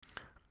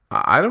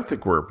I don't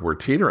think we're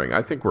teetering.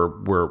 I think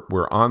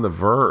we're on the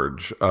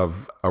verge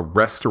of a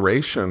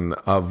restoration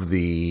of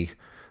the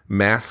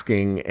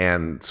masking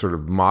and sort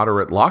of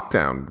moderate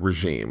lockdown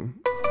regime.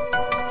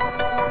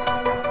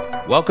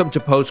 Welcome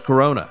to Post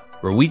Corona,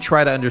 where we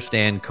try to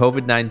understand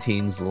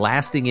COVID-19's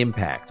lasting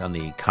impact on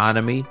the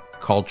economy,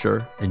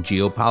 culture, and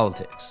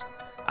geopolitics.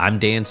 I'm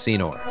Dan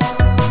Senor.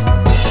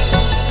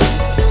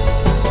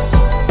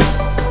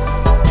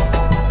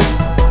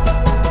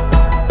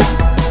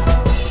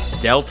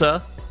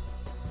 Delta.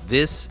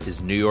 This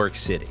is New York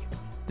City.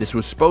 This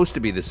was supposed to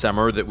be the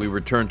summer that we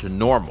returned to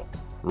normal,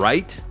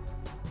 right?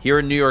 Here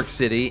in New York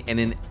City and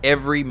in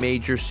every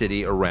major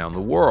city around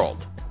the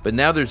world. But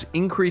now there's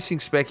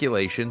increasing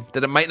speculation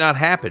that it might not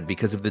happen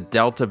because of the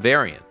Delta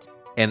variant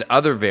and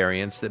other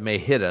variants that may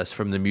hit us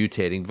from the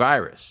mutating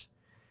virus.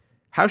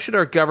 How should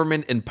our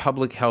government and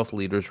public health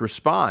leaders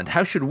respond?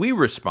 How should we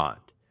respond?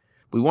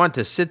 We want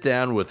to sit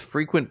down with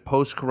frequent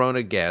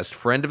post-corona guest,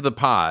 friend of the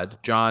pod,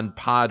 John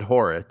Pod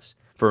Horitz,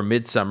 for a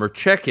midsummer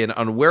check-in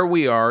on where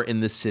we are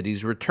in the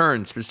city's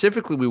return.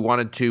 Specifically, we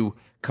wanted to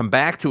come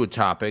back to a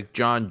topic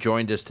John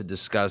joined us to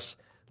discuss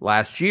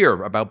last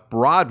year about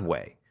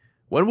Broadway.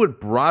 When would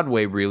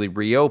Broadway really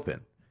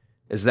reopen?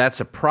 As that's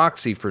a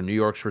proxy for New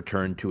York's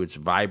return to its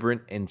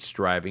vibrant and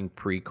striving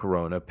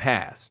pre-corona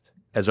past.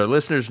 As our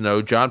listeners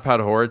know, John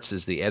Pod Horitz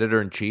is the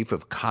editor-in-chief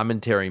of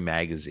Commentary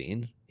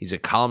Magazine. He's a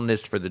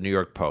columnist for the New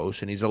York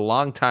Post, and he's a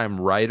longtime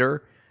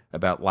writer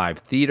about live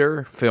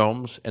theater,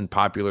 films, and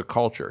popular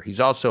culture.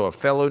 He's also a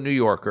fellow New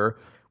Yorker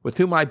with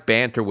whom I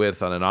banter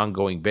with on an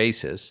ongoing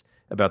basis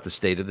about the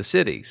state of the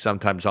city,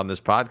 sometimes on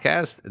this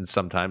podcast and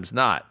sometimes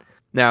not.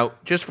 Now,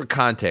 just for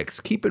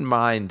context, keep in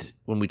mind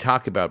when we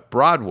talk about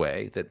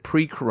Broadway that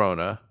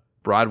pre-corona,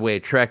 Broadway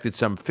attracted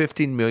some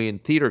 15 million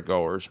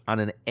theatergoers on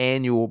an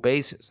annual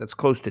basis. That's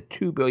close to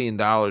 $2 billion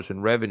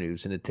in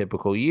revenues in a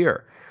typical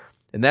year.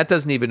 And that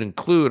doesn't even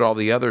include all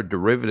the other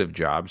derivative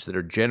jobs that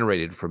are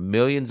generated from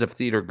millions of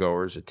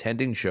theatergoers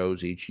attending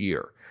shows each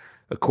year.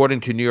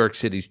 According to New York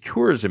City's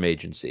tourism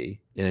agency,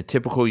 in a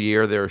typical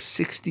year, there are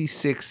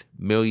 66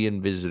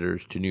 million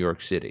visitors to New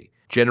York City,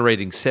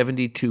 generating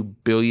 $72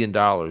 billion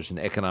in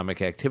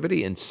economic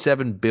activity and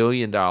 $7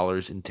 billion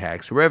in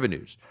tax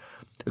revenues.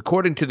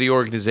 According to the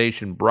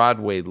organization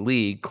Broadway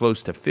League,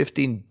 close to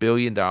 $15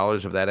 billion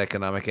of that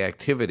economic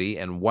activity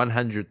and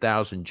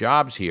 100,000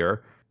 jobs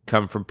here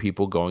come from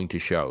people going to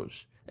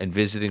shows and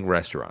visiting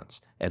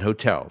restaurants and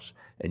hotels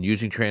and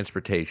using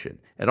transportation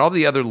and all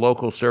the other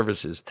local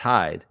services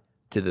tied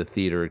to the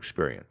theater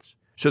experience.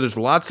 So there's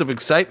lots of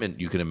excitement,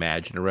 you can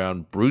imagine,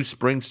 around Bruce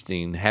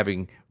Springsteen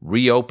having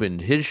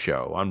reopened his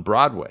show on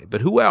Broadway.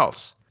 But who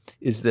else?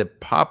 Is the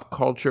pop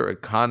culture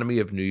economy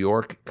of New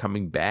York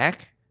coming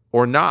back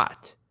or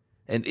not?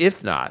 And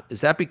if not,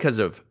 is that because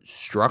of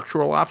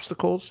structural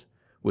obstacles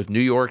with New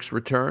York's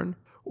return?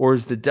 Or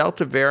is the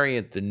Delta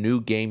variant the new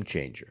game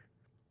changer?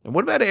 And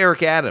what about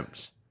Eric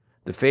Adams,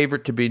 the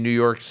favorite to be New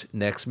York's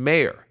next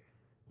mayor?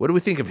 What do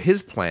we think of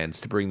his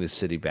plans to bring the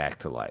city back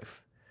to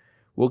life?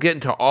 We'll get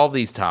into all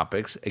these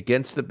topics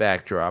against the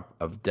backdrop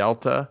of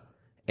Delta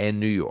and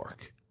New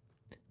York.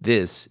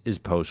 This is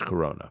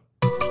Post-Corona.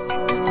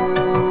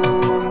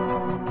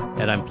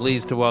 And I'm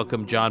pleased to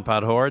welcome John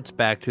Pod Horitz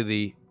back to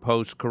the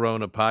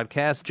Post-Corona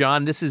podcast.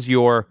 John, this is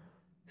your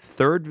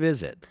third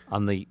visit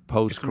on the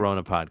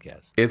Post-Corona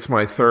podcast. It's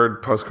my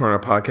third Post-Corona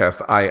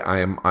podcast.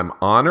 I'm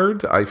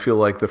honored. I feel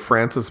like the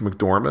Frances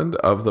McDormand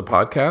of the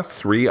podcast.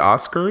 3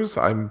 Oscars.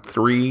 I'm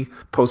 3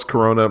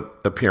 Post-Corona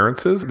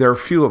appearances. There are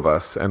few of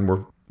us, and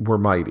we're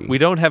mighty. We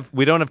don't have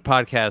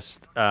podcast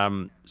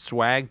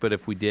swag, but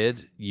if we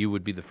did, you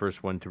would be the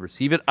first one to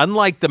receive it.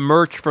 Unlike the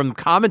merch from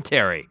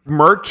Commentary.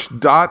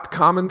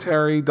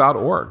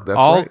 Merch.commentary.org. That's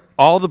right.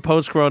 All the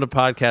Post-Corona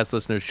podcast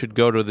listeners should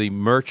go to the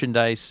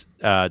merchandise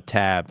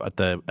tab at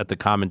the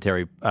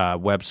Commentary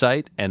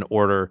website and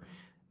order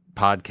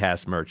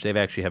podcast merch. They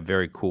actually have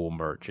very cool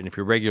merch. And if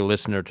you're a regular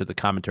listener to the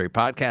Commentary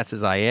podcast,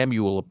 as I am,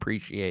 you will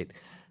appreciate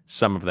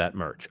some of that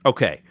merch.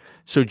 Okay,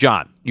 so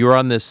John, you were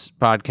on this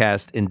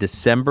podcast in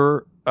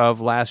December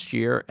of last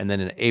year, and then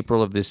in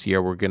April of this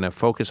year, we're going to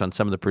focus on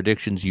some of the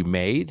predictions you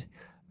made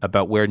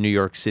about where New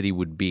York City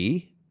would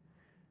be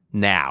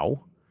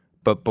now.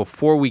 But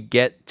before we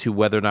get to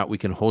whether or not we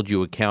can hold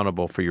you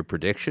accountable for your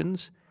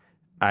predictions,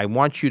 I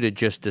want you to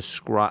just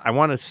describe, I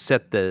want to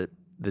set the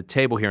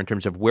table here in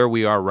terms of where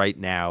we are right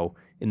now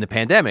in the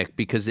pandemic,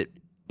 because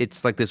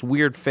it's like this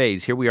weird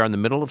phase. Here we are in the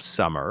middle of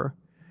summer,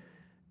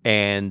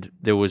 and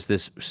there was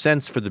this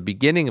sense for the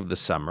beginning of the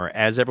summer,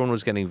 as everyone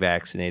was getting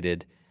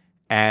vaccinated,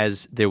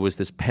 as there was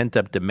this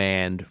pent-up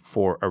demand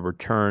for a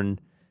return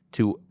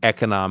to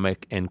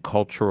economic and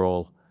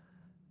cultural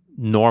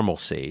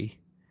normalcy.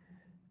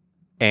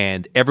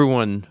 And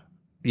everyone,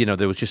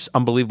 there was just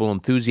unbelievable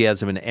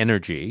enthusiasm and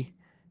energy.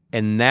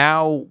 And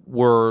now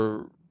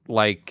we're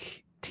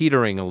like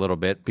teetering a little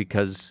bit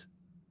because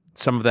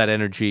some of that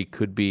energy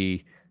could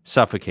be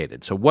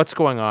suffocated. So what's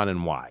going on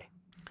and why?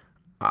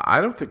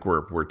 I don't think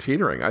we're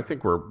teetering. I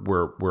think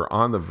we're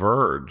on the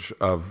verge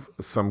of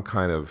some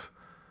kind of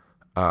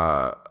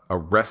a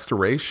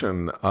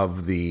restoration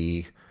of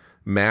the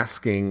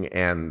masking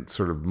and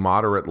sort of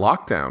moderate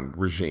lockdown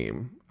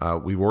regime.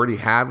 We already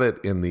have it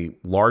in the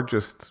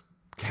largest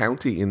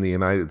county in the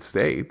United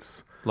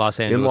States, Los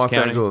Angeles in Los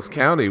County. Angeles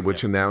County,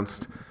 which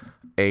announced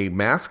a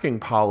masking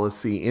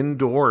policy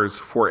indoors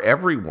for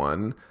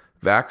everyone,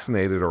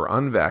 vaccinated or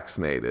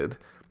unvaccinated.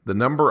 The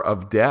number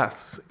of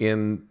deaths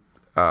in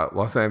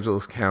Los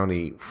Angeles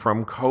County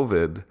from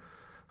COVID,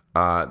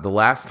 the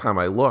last time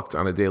I looked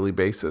on a daily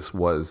basis,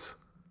 was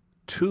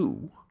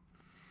 2.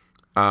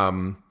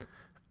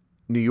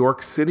 New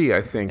York City,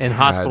 I think, And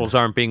hospitals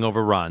aren't being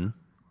overrun.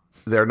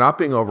 They're not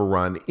being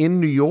overrun.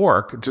 In New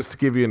York, just to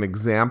give you an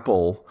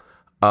example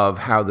of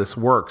how this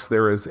works,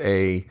 there is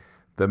the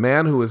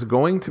man who is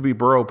going to be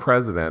borough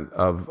president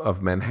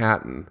of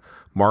Manhattan,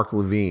 Mark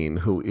Levine,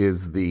 who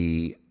is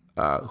the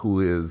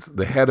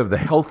head of the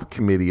health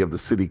committee of the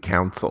city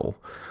council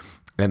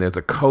and is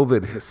a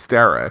COVID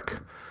hysteric,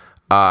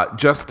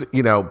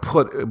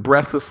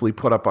 breathlessly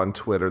put up on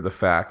Twitter the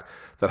fact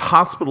that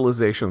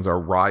hospitalizations are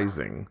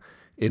rising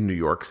in New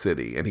York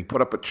City. And he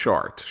put up a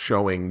chart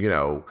showing,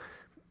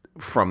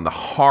 from the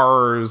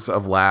horrors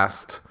of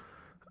last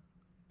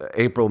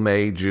April,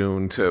 May,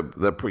 June to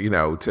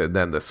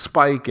then the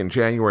spike in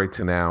January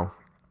to now.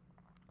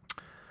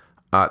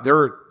 There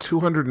are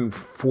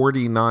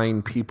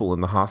 249 people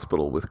in the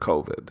hospital with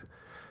COVID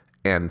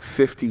and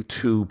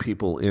 52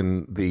 people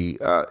in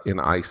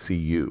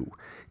ICU.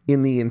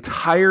 In the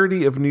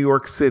entirety of New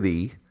York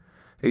City,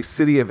 a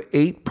city of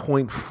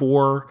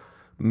 8.4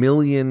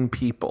 million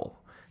people.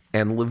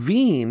 And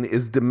Levine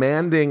is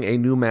demanding a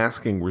new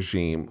masking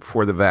regime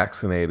for the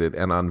vaccinated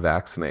and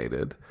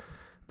unvaccinated.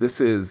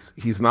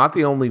 He's not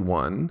the only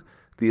one.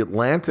 The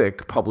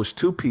Atlantic published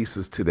 2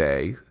 pieces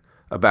today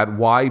about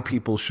why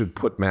people should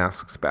put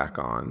masks back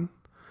on.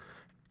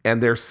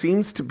 And there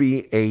seems to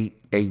be a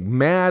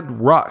mad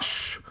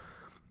rush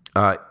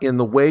in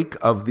the wake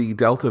of the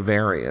Delta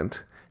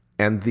variant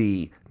and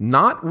the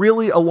not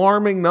really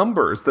alarming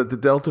numbers that the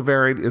Delta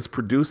variant is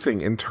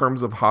producing in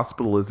terms of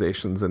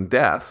hospitalizations and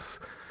deaths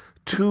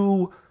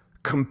to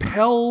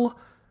compel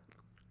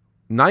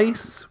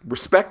nice,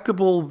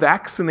 respectable,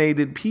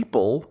 vaccinated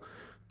people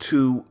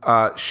to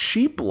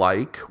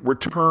sheep-like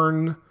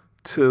return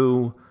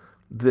to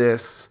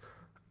this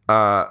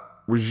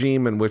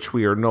regime in which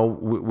we are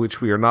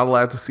not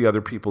allowed to see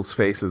other people's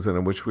faces and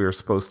in which we are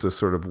supposed to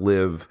sort of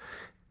live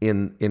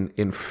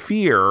in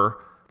fear,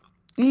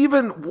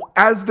 even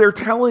as they're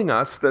telling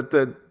us that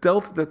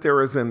that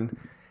there is an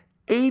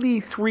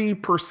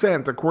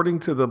 83%, according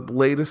to the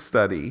latest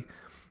study,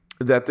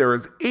 that there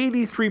is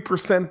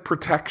 83%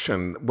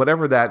 protection,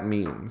 whatever that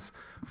means,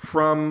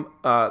 from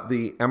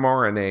the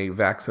mRNA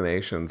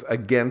vaccinations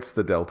against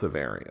the Delta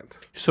variant.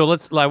 So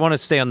I want to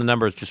stay on the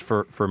numbers just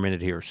for a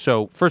minute here.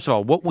 So first of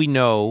all, what we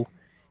know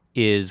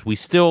is we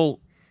still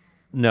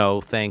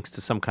know, thanks to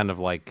some kind of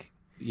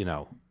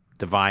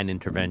divine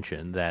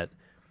intervention, that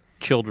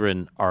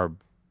children are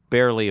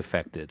barely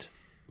affected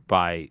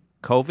by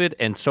COVID,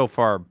 and so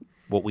far,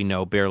 what we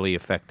know, barely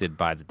affected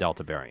by the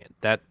Delta variant.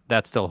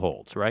 That still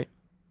holds, right?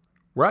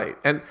 Right.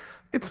 And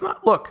it's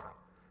not, look,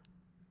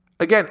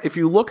 again, if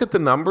you look at the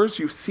numbers,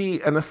 you see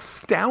an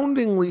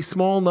astoundingly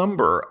small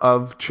number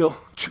of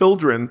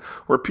children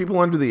or people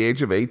under the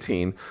age of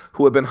 18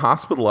 who have been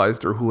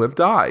hospitalized or who have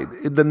died.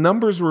 The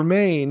numbers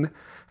remain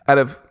out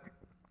of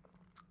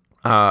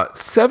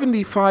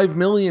 75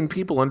 million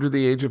people under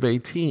the age of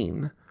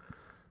 18,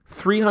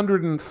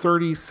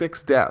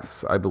 336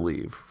 deaths, I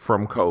believe,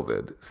 from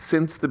COVID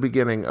since the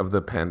beginning of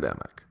the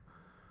pandemic.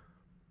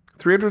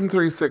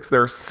 336,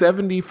 there are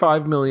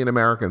 75 million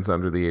Americans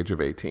under the age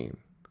of 18.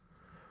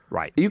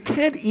 Right. You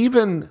can't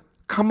even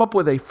come up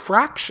with a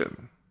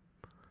fraction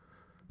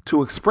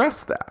to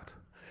express that.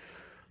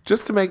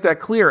 Just to make that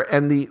clear.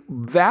 And the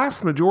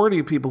vast majority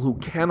of people who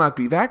cannot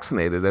be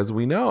vaccinated, as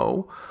we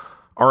know,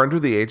 are under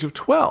the age of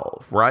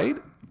 12, right?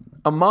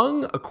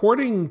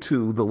 According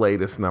to the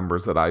latest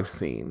numbers that I've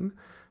seen,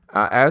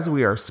 as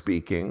we are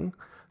speaking,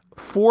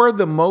 for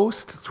the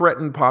most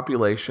threatened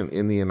population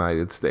in the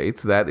United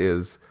States, that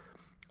is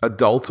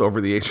adults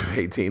over the age of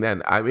 18,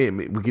 and I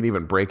mean, we can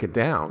even break it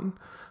down.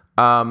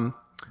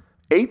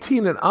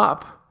 18 and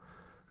up,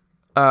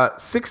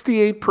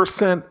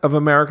 68% of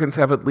Americans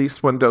have at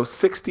least one dose,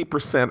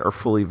 60% are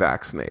fully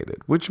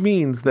vaccinated, which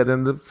means that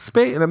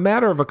in a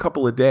matter of a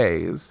couple of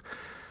days,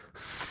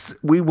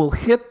 we will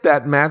hit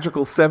that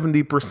magical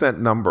 70%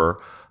 number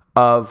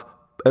of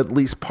at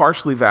least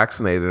partially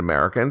vaccinated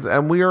Americans,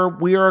 and we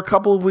are a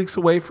couple of weeks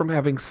away from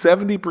having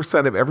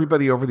 70% of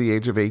everybody over the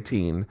age of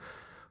 18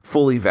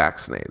 fully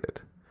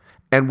vaccinated.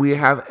 And we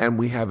have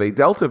a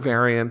Delta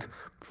variant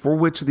for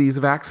which these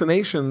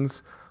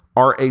vaccinations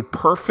are a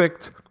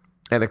perfect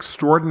and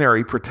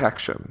extraordinary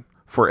protection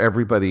for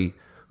everybody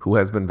who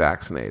has been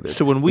vaccinated.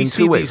 So when we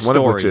see these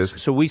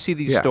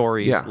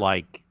stories,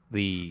 like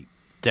the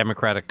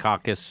Democratic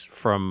caucus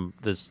from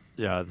the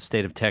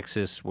state of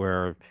Texas,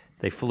 where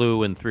they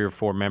flew and 3 or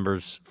 4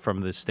 members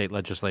from the state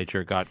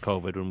legislature got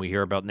COVID, when we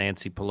hear about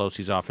Nancy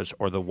Pelosi's office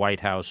or the White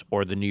House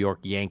or the New York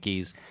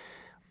Yankees,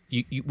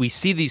 we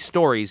see these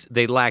stories,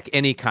 they lack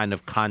any kind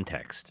of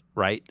context,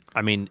 right?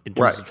 I mean, in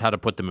terms of how to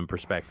put them in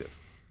perspective.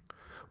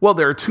 Well,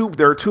 there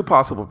are two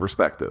possible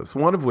perspectives.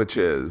 One of which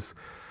is,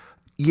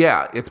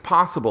 yeah, it's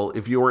possible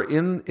if you are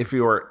in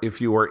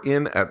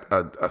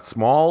a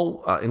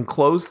small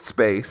enclosed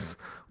space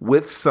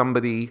with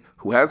somebody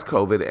who has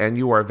COVID and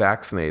you are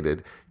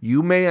vaccinated,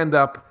 you may end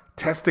up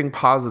testing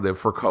positive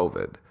for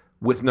COVID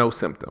with no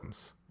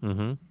symptoms.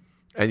 Mm-hmm.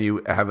 And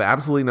you have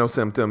absolutely no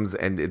symptoms,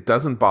 and it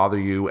doesn't bother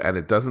you, and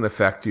it doesn't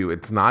affect you.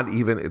 It's not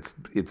even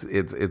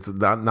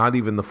not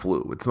even the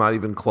flu. It's not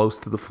even close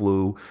to the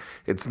flu.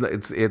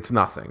 It's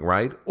nothing,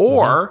 right?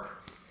 Or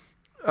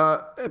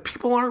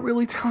people aren't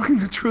really telling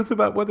the truth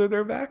about whether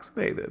they're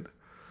vaccinated.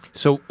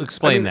 So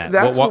explain that.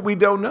 That's what we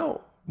don't know.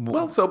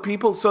 Well, so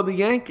the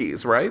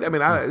Yankees, right? I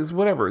mean,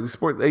 whatever the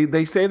sport,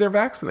 they say they're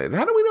vaccinated.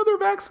 How do we know they're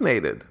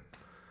vaccinated?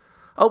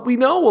 We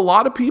know a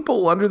lot of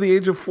people under the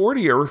age of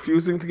 40 are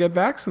refusing to get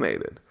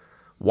vaccinated.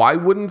 Why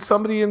wouldn't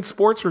somebody in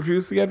sports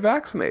refuse to get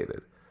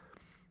vaccinated?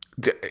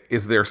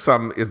 Is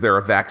there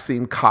a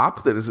vaccine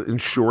cop that is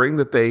ensuring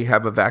that they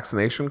have a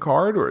vaccination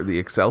card or the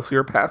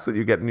Excelsior pass that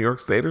you get in New York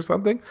State or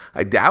something?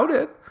 I doubt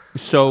it.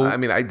 So I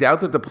mean, I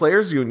doubt that the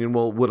players union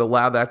would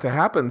allow that to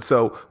happen.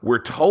 So we're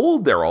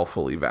told they're all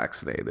fully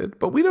vaccinated,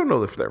 but we don't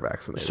know if they're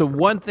vaccinated. So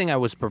one thing I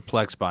was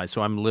perplexed by,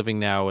 so I'm living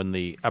now in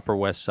the Upper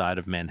West Side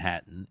of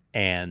Manhattan,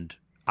 and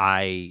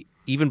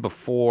even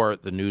before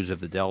the news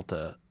of the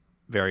Delta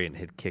variant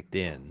had kicked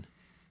in,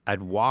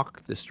 I'd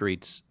walk the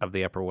streets of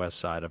the Upper West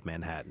Side of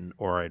Manhattan,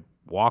 or I'd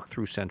walk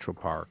through Central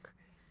Park,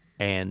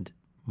 and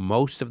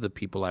most of the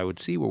people I would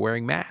see were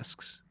wearing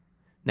masks.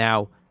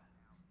 Now,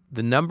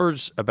 the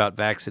numbers on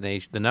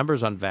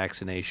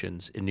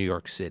vaccinations in New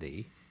York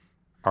City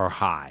are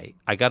high.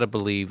 I got to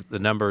believe the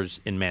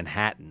numbers in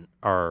Manhattan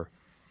are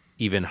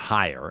even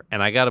higher,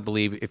 and I got to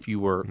believe if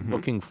you were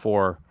looking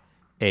for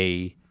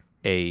a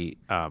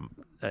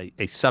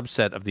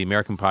subset of the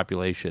American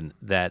population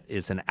that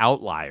is an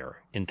outlier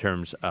in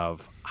terms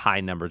of high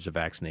numbers of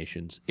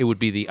vaccinations, it would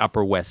be the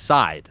Upper West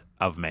Side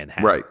of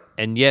Manhattan. Right.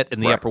 And yet,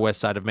 in the Upper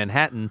West Side of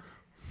Manhattan,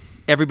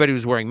 everybody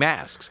was wearing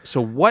masks. So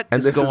what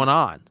is going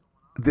on?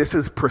 This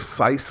is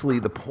precisely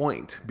the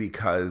point,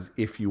 because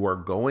if you are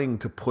going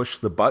to push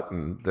the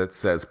button that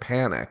says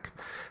panic,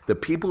 the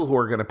people who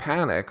are going to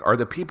panic are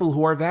the people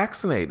who are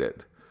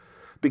vaccinated,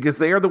 because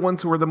they are the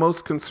ones who are the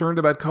most concerned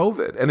about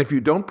COVID. And if you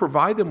don't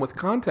provide them with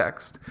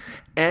context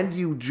and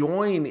you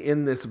join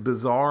in this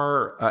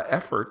bizarre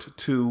effort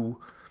to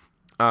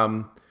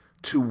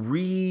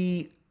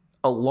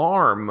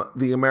re-alarm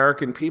the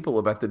American people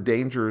about the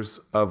dangers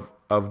of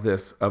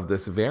this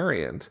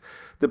variant,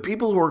 the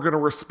people who are going to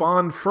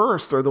respond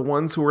first are the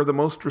ones who are the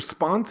most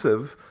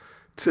responsive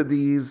to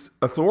these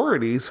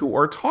authorities who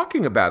are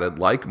talking about it,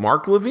 like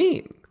Mark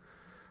Levine,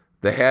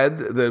 the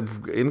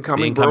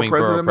incoming borough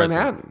president of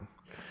Manhattan.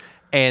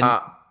 And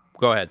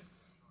go ahead.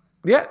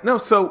 Yeah, no.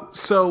 So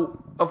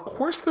of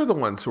course they're the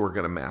ones who are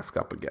going to mask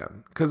up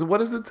again. Because what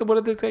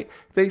did they say?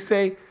 They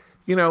say,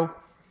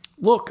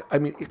 look, I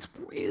mean, it's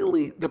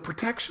really, the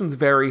protection's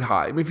very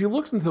high. I mean, if you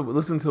listen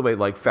to the way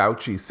like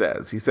Fauci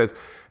says, he says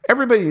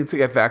everybody needs to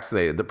get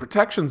vaccinated. The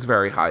protection's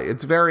very high.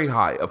 It's very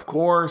high. Of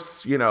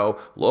course,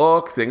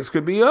 look, things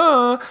could be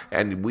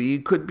and we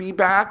could be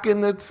back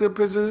in the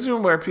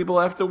position where people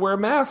have to wear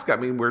masks. I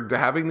mean, we're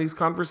having these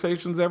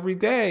conversations every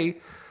day.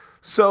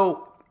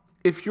 So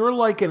if you're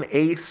like an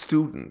A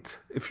student,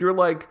 if you're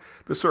like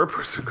the sort of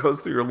person who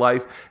goes through your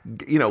life,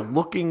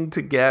 looking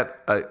to get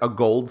a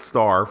gold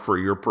star for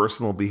your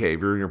personal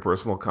behavior and your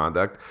personal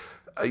conduct,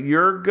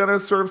 you're going to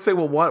sort of say,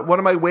 well, what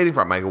am I waiting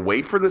for? Am I going to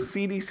wait for the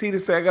CDC to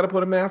say I got to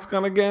put a mask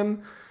on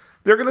again?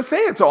 They're going to say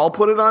it, so I'll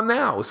put it on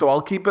now, so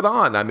I'll keep it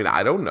on. I mean,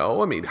 I don't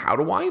know. I mean, how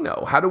do I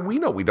know? How do we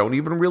know? We don't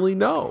even really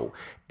know.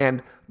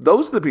 And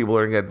those are the people who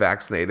are going to get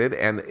vaccinated.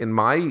 And in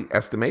my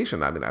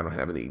estimation, I mean, I don't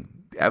have any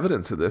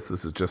evidence of this.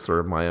 This is just sort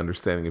of my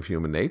understanding of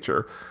human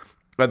nature.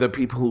 The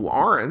people who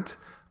aren't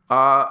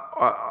have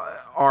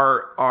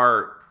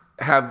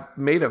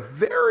made a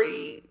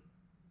very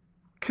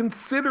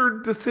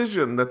considered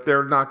decision that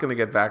they're not going to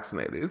get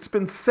vaccinated. It's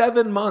been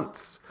 7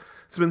 months.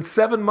 It's been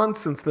 7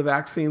 months since the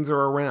vaccines are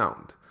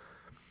around.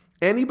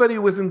 Anybody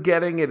who isn't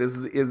getting it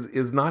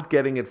is not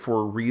getting it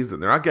for a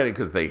reason. They're not getting it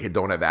because they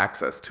don't have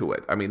access to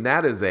it. I mean,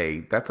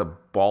 that's a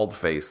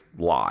bald-faced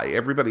lie.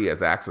 Everybody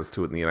has access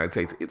to it in the United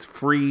States. It's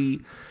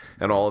free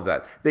and all of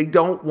that. They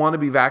don't want to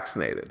be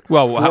vaccinated.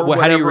 Well,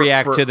 how do you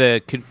react to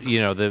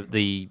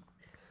the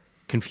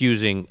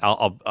confusing?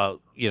 I'll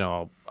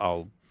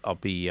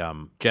be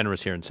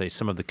generous here and say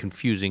some of the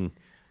confusing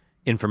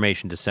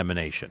information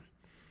dissemination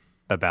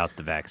about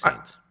the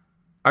vaccines.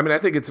 I mean, I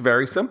think it's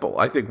very simple.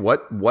 I think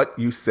what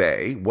you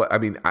say,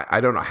 I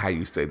don't know how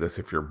you say this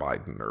if you're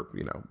Biden or,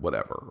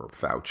 whatever, or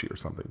Fauci or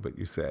something, but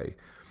you say,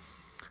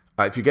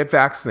 if you get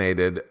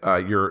vaccinated,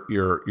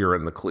 you're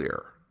in the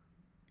clear.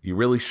 You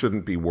really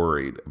shouldn't be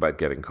worried about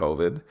getting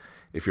COVID.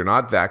 If you're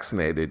not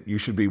vaccinated, you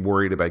should be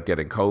worried about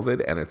getting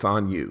COVID, and it's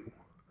on you.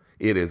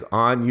 It is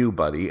on you,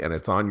 buddy, and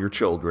it's on your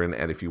children.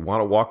 And if you want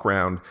to walk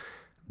around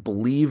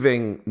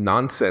believing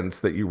nonsense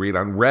that you read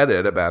on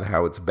Reddit about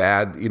how it's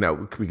bad,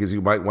 because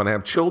you might want to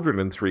have children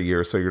in 3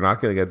 years, so you're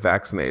not going to get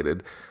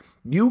vaccinated,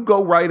 you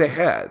go right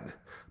ahead.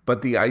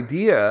 But the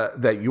idea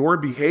that your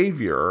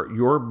behavior,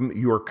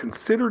 your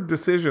considered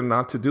decision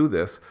not to do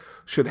this,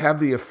 should have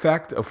the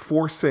effect of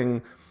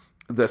forcing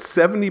the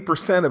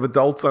 70% of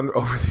adults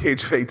over the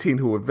age of 18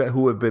 who have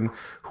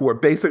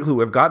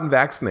gotten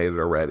vaccinated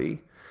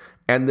already,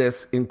 and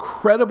this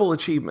incredible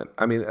achievement.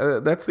 I mean,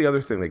 that's the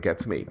other thing that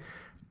gets me.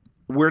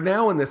 We're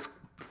now in this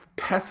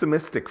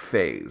pessimistic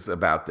phase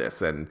about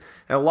this, and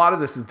a lot of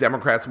this is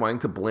Democrats wanting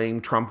to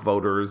blame Trump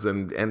voters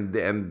and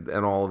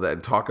all of that,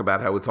 and talk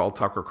about how it's all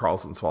Tucker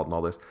Carlson's fault and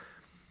all this.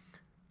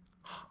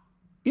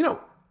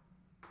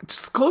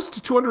 Just close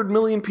to 200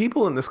 million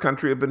people in this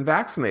country have been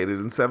vaccinated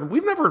in 7.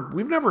 We've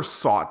never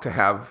sought to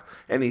have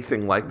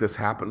anything like this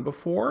happen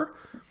before.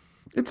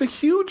 It's a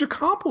huge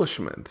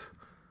accomplishment.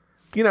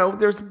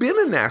 There's been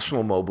a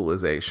national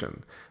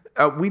mobilization.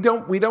 We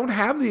don't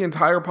have the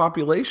entire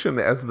population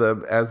as the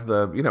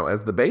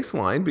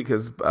baseline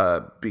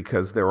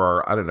because there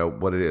are, I don't know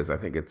what it is. I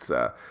think it's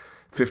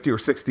 50 or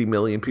 60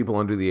 million people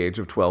under the age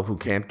of 12 who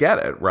can't get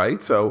it,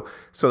 right? So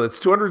it's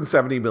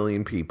 270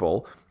 million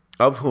people,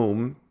 of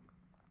whom,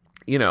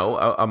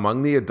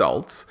 among the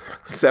adults,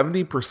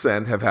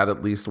 70% have had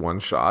at least one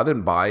shot,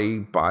 and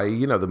by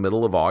the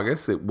middle of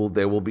August, there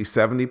will be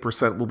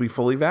 70% will be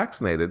fully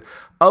vaccinated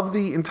of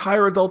the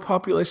entire adult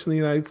population in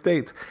the United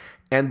States.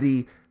 And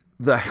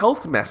the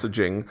health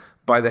messaging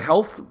by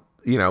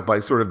by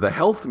sort of the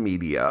health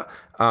media,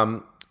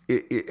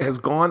 it has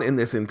gone in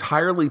this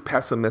entirely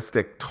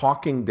pessimistic,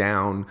 talking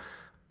down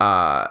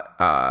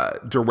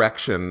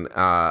direction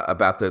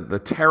about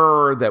the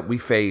terror that we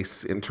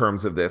face in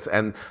terms of this.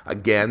 And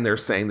again, they're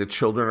saying that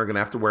children are going to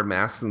have to wear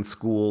masks in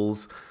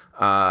schools.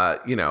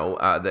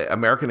 The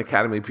American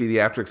Academy of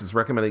Pediatrics is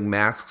recommending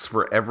masks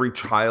for every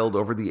child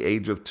over the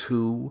age of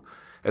 2,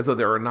 as though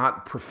there are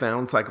not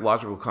profound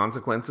psychological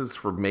consequences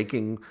for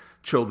making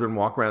children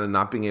walk around and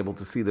not being able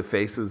to see the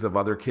faces of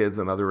other kids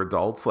and other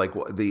adults, like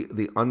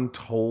the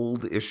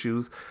untold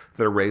issues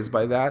that are raised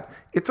by that.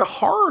 It's a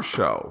horror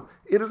show.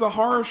 It is a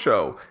horror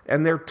show.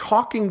 And they're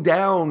talking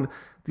down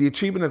the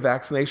achievement of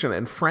vaccination.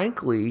 And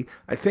frankly,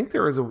 I think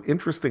there is an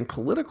interesting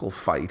political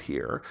fight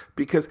here,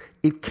 because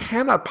it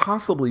cannot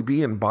possibly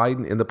be in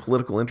the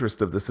political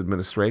interest of this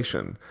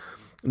administration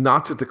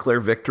not to declare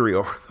victory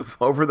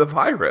over the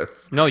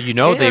virus. No,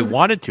 they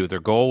wanted to.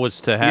 Their goal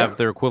was to have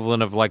their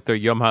equivalent of like their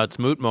Yom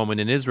HaAtzmaut moment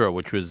in Israel,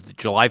 which was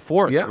July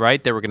 4th,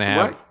 right? They were going to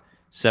have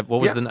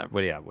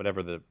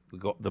whatever the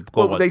goal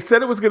was. They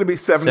said it was going to be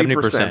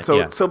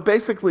 70%. So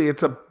basically,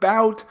 it's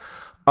about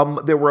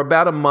they were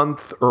about a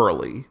month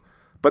early,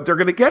 but they're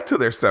going to get to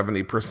their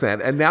 70%,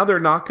 and now they're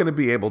not going to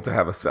be able to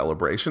have a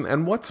celebration.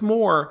 And what's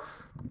more,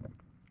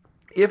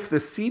 if the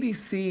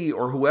CDC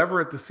or whoever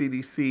at the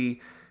CDC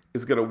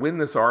is going to win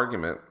this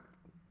argument,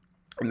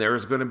 and there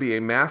is going to be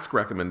a mask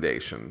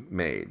recommendation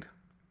made,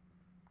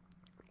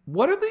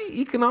 what are the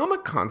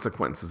economic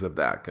consequences of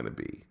that going to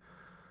be?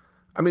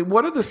 I mean,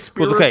 what are the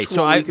spiritual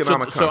economic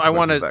consequences? So I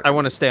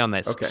want to stay on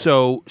this. Okay.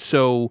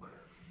 So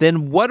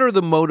then, what are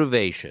the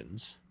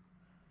motivations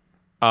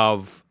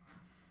of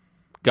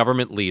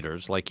government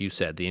leaders, like you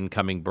said, the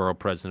incoming borough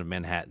president of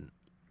Manhattan?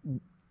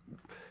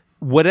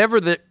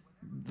 Whatever the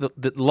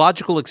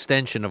logical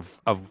extension of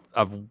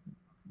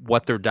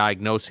what they're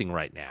diagnosing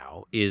right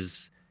now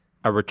is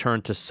a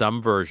return to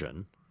some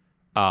version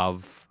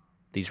of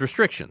these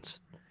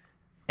restrictions.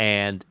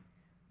 And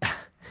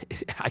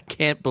I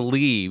can't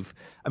believe,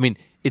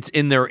 it's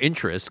in their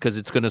interest because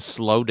it's going to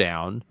slow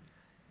down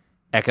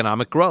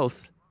economic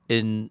growth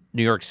in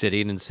New York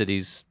City and in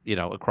cities,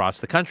 across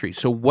the country.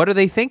 So what are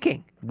they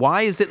thinking?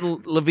 Why is it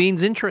in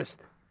Levine's interest?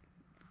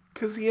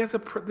 Because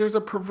there's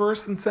a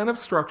perverse incentive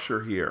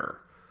structure here.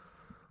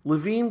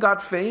 Levine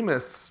got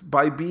famous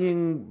by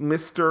being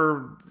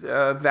Mr.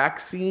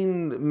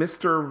 Vaccine,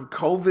 Mr.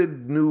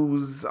 COVID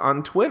News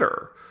on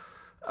Twitter.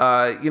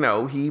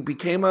 He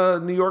became a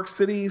New York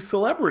City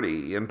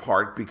celebrity in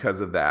part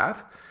because of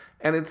that.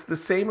 And it's the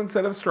same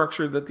incentive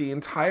structure that the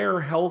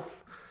entire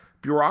health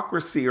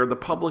bureaucracy or the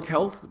public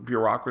health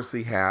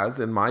bureaucracy has,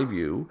 in my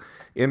view,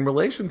 in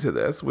relation to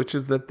this, which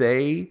is that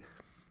they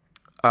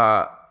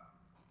like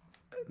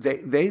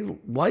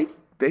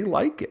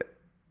it.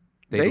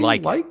 They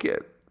like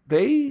it.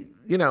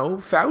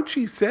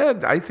 Fauci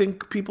said, I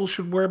think people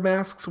should wear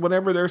masks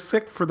whenever they're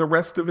sick for the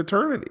rest of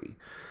eternity.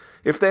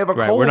 If they have a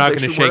cold, we're not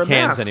going to shake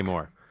hands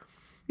anymore.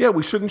 Yeah,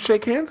 we shouldn't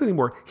shake hands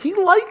anymore. He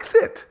likes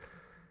it.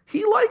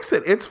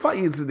 It's fine.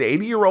 He's an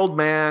 80-year-old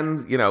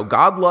man.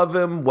 God love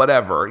him.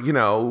 Whatever.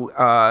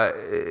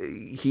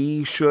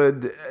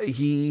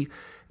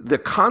 The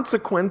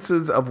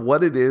consequences of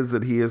what it is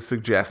that he is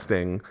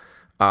suggesting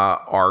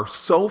are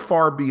so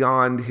far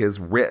beyond his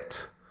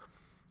writ,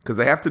 because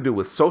they have to do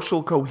with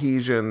social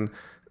cohesion,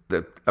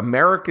 the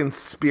American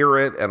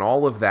spirit, and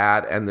all of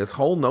that, and this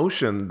whole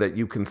notion that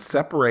you can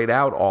separate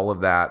out all of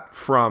that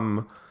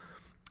from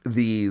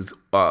these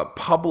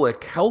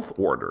public health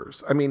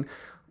orders.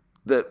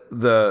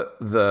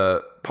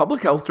 The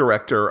public health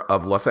director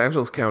of Los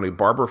Angeles County,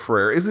 Barbara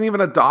Ferrer, isn't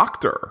even a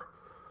doctor.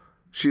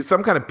 She's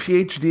some kind of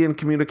PhD in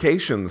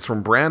communications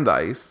from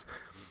Brandeis,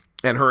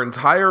 and her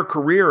entire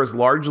career has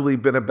largely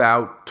been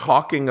about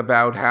talking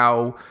about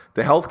how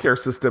the healthcare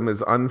system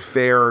is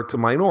unfair to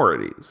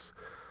minorities.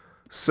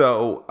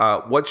 So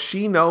what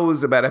she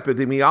knows about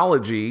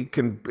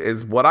epidemiology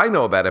is what I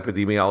know about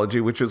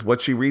epidemiology, which is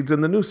what she reads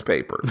in the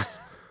newspapers.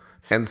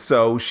 And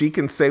so she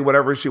can say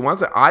whatever she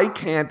wants. I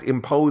can't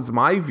impose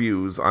my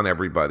views on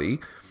everybody,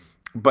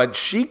 but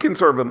she can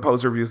sort of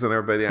impose her views on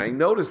everybody. I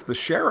noticed the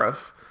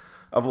sheriff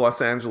of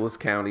Los Angeles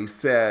County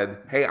said,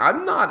 hey,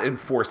 I'm not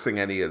enforcing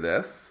any of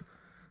this.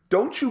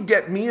 Don't you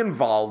get me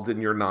involved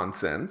in your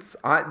nonsense.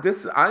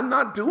 I'm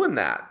not doing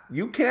that.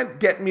 You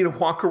can't get me to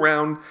walk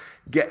around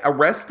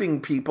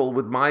arresting people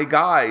with my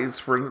guys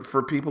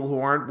for people who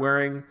aren't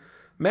wearing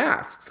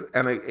masks.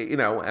 And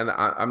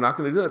I'm not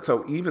going to do that.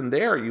 So even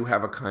there, you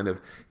have a kind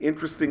of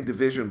interesting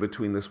division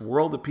between this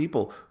world of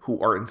people who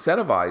are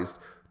incentivized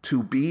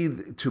to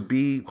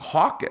be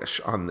hawkish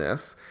on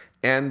this,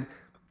 and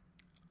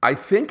I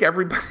think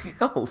everybody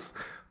else.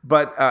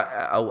 But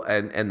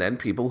and then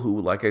people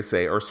who, like I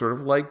say, are sort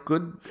of like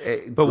good.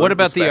 But what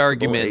about the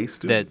argument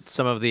that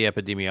some of the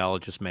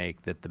epidemiologists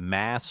make that the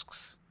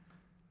masks,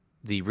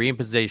 the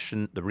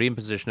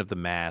reimposition of the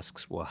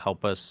masks will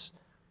help us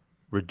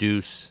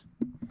reduce,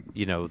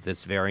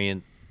 this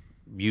variant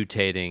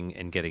mutating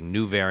and getting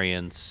new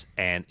variants,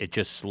 and it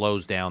just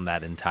slows down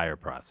that entire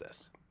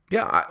process?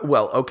 Yeah.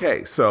 Well,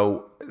 okay.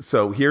 So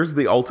here's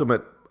the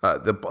ultimate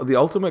the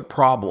ultimate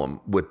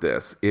problem with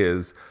this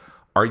is.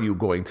 Are you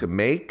going to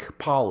make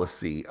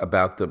policy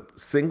about the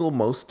single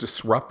most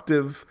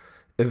disruptive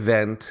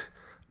event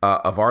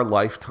of our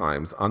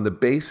lifetimes on the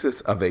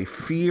basis of a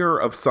fear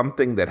of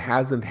something that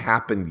hasn't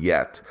happened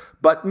yet,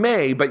 but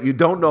you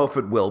don't know if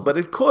it will, but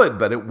it could,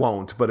 but it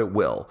won't, but it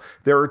will?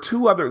 There are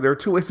two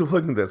ways of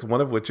looking at this,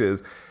 one of which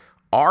is,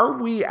 are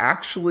we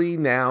actually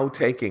now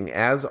taking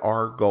as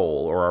our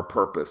goal or our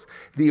purpose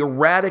the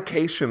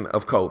eradication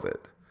of COVID?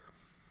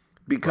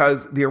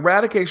 Because the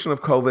eradication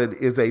of COVID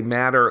is a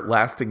matter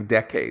lasting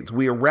decades.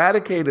 We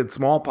eradicated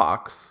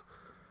smallpox.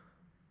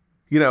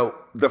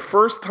 The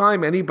first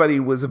time anybody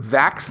was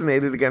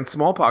vaccinated against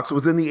smallpox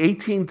was in the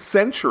 18th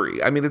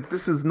century. I mean,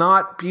 this is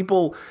not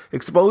people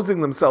exposing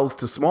themselves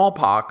to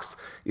smallpox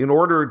in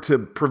order to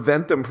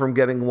prevent them from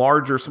getting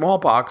larger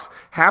smallpox.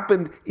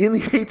 Happened in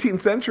the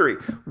 18th century.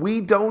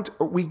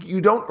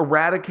 You don't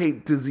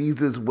eradicate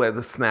diseases with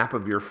a snap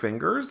of your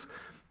fingers.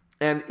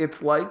 And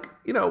it's like,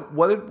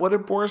 what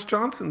did Boris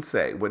Johnson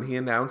say when he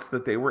announced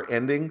that they were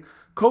ending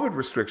COVID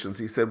restrictions?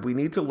 He said, we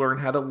need to learn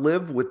how to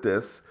live with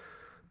this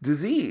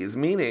disease,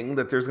 meaning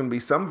that there's going to be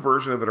some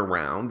version of it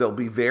around. There'll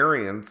be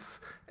variants,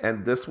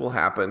 and this will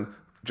happen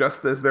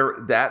just as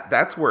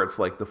that's where it's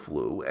like the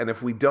flu. And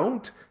if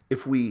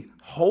we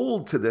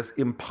hold to this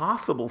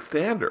impossible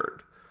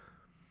standard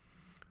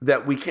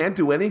that we can't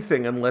do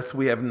anything unless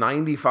we have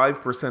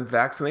 95%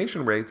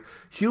 vaccination rates,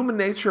 human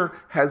nature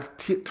has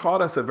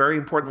taught us a very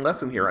important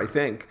lesson here, I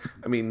think.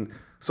 I mean,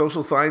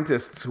 social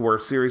scientists who are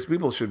serious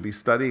people should be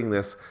studying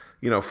this,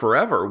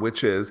 forever,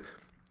 which is,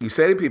 you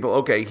say to people,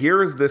 okay,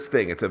 here is this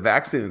thing. It's a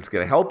vaccine. It's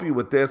going to help you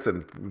with this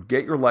and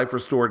get your life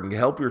restored and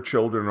help your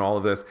children and all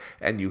of this.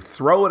 And you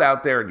throw it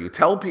out there and you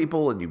tell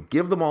people and you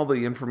give them all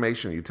the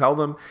information. You tell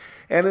them.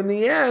 And in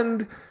the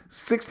end,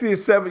 60 to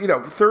 70,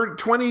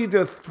 20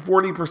 to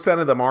 40%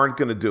 of them aren't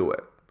going to do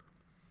it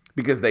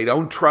because they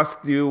don't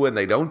trust you and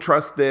they don't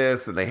trust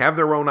this and they have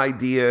their own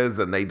ideas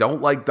and they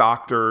don't like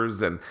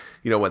doctors. And,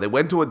 when they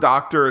went to a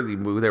doctor, they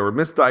were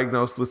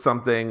misdiagnosed with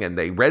something and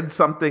they read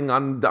something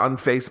on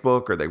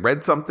Facebook, or they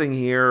read something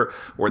here,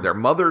 or their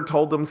mother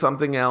told them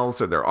something else,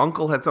 or their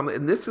uncle had something.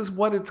 And this is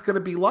what it's going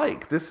to be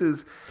like. This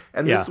was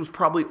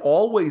probably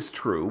always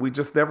true. We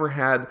just never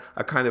had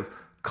a kind of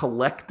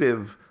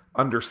collective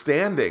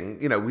understanding.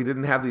 We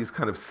didn't have these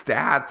kind of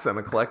stats and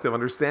a collective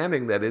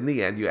understanding that in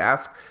the end you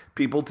ask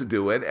people to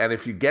do it, and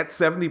if you get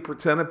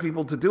 70% of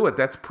people to do it,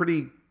 that's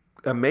pretty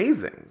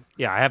amazing.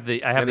 Yeah, I have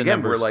the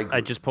numbers. I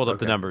just pulled up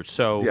the numbers.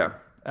 So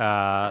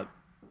yeah.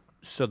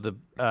 So the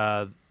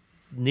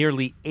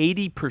nearly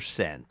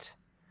 80%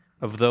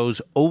 of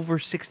those over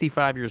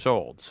 65 years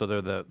old, so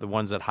they're the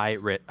ones at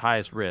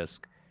highest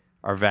risk,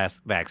 are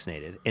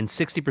vaccinated, and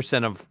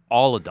 60% of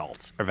all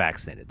adults are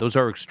vaccinated. Those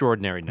are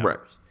extraordinary numbers.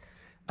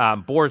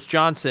 Right. Boris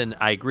Johnson,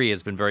 I agree,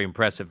 has been very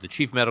impressive. The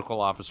chief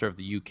medical officer of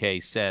the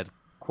UK said,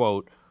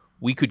 quote,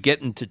 "We could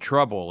get into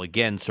trouble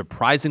again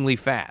surprisingly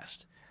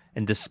fast."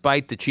 And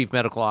despite the chief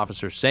medical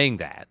officer saying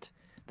that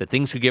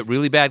things could get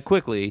really bad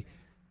quickly,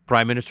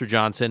 Prime Minister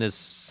Johnson is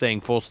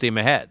saying full steam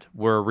ahead.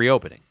 We're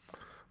reopening.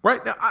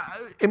 Right. Now,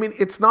 I mean,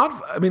 it's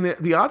not,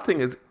 the odd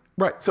thing is,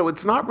 right, so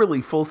it's not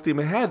really full steam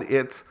ahead.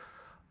 It's,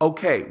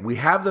 okay, we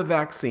have the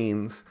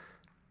vaccines.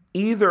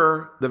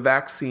 Either the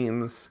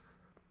vaccines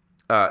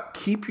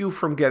give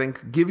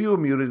you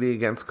immunity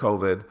against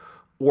COVID,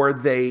 or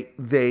they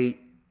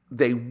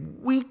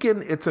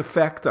weaken its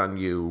effect on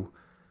you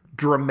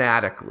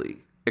dramatically,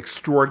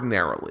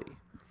 extraordinarily.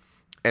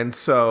 And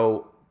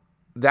so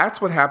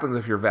That's what happens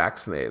if you're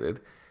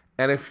vaccinated.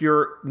 And if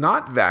you're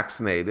not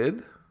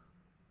vaccinated,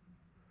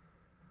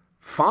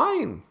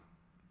 fine.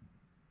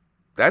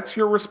 That's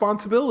your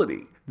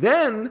responsibility.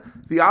 Then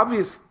the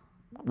obvious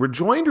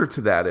rejoinder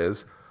to that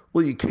is,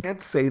 well, you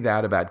can't say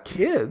that about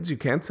kids. You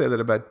can't say that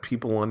about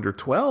people under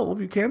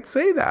 12. You can't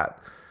say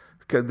that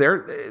because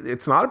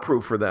it's not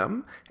approved for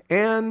them,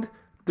 and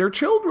they're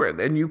children,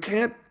 and you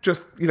can't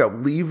just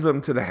leave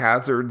them to the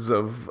hazards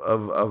of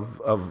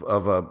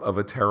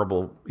a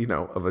terrible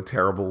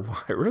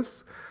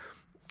virus.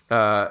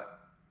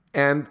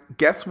 And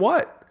guess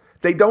what?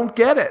 They don't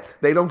get it.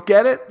 They don't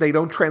get it. They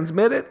don't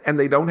transmit it, and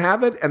they don't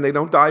have it, and they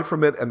don't die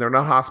from it, and they're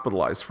not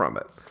hospitalized from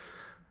it.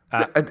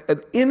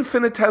 An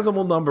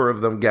infinitesimal number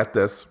of them get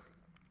this.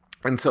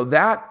 And so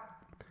that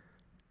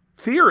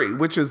theory,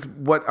 which is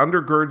what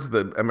undergirds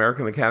the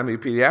American Academy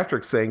of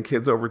Pediatrics saying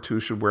kids over 2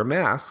 should wear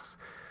masks,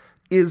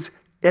 is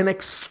an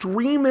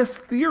extremist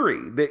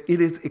theory. That it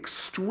is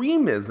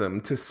extremism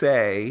to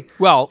say.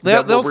 Well,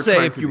 they'll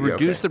say if you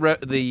reduce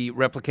the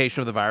replication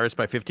of the virus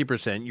by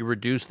 50%, you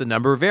reduce the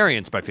number of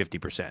variants by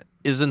 50%.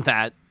 Isn't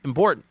that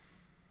important?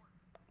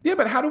 Yeah,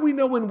 but how do we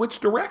know in which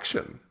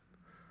direction?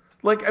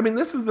 Like, I mean,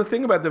 this is the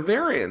thing about the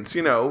variants.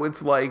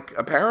 It's like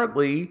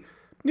apparently,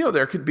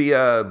 there could be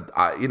an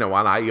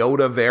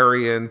iota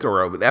variant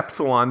or an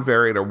epsilon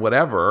variant or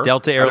whatever.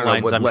 Delta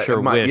Airlines, I'm sure,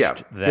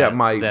 wished that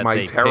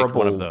my terrible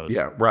one of those.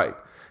 Yeah, right.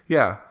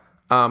 Yeah,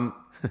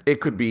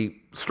 it could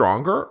be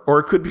stronger, or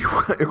it could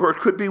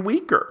be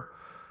weaker.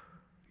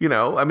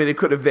 I mean, it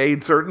could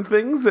evade certain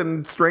things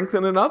and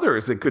strengthen in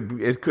others. It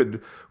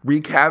could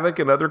wreak havoc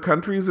in other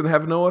countries and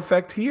have no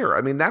effect here.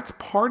 I mean, that's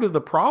part of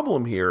the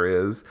problem here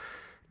is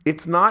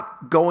it's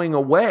not going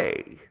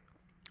away.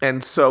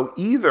 And so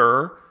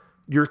either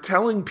you're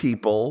telling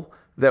people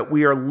that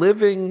we are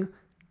living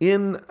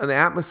in an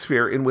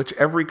atmosphere in which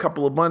every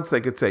couple of months they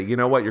could say, you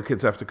know what, your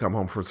kids have to come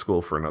home from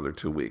school for another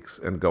 2 weeks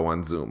and go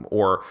on Zoom,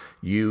 or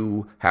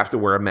you have to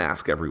wear a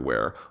mask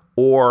everywhere,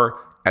 or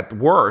at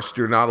worst,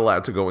 you're not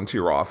allowed to go into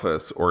your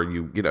office, or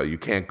you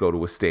can't go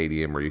to a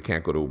stadium, or you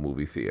can't go to a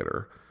movie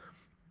theater,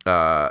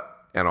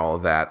 and all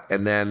of that.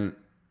 And then,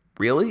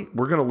 really,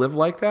 we're going to live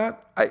like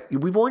that?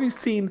 We've already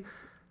seen.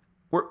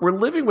 We're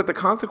living with the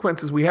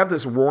consequences. We have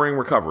this roaring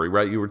recovery,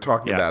 right? You were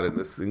talking about in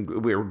this thing.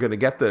 We're going to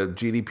get the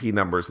GDP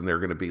numbers, and they're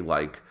going to be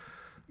like,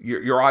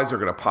 your eyes are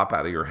going to pop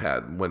out of your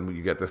head when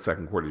you get the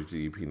second quarter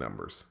GDP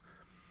numbers.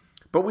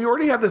 But we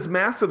already have this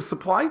massive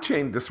supply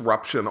chain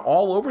disruption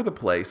all over the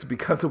place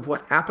because of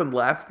what happened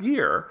last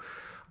year.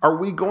 Are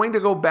we going to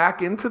go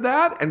back into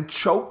that and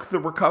choke the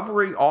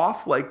recovery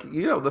off? Like,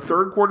 the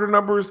third quarter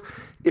numbers,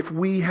 if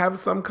we have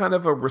some kind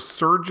of a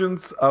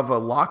resurgence of a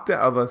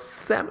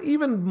lockdown,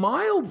 even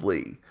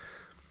mildly,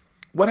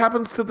 what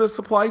happens to the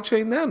supply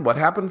chain then? What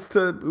happens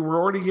we're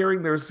already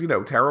hearing there's,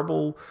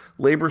 terrible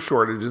labor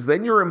shortages.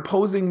 Then you're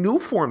imposing new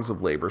forms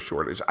of labor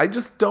shortage. I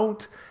just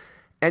don't.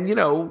 And,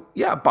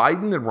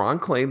 Biden and Ron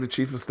Klain, the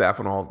chief of staff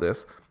and all of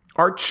this,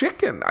 are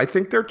chicken. I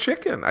think they're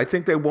chicken. I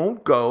think they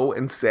won't go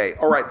and say,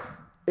 all right,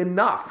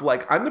 enough.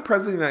 Like, I'm the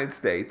president of the United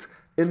States.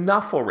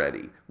 Enough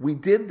already. We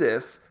did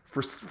this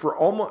for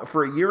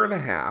a year and a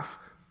half.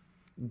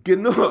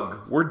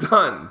 Genug. We're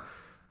done.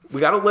 We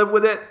got to live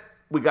with it.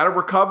 We got to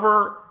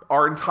recover.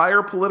 Our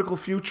entire political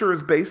future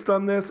is based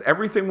on this.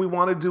 Everything we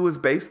want to do is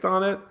based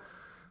on it.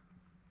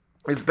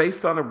 Is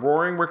based on a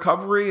roaring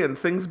recovery and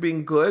things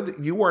being good.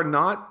 You are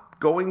not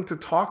going to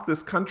talk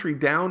this country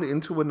down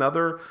into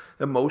another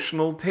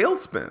emotional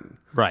tailspin.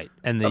 Right.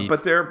 And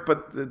but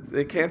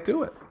they can't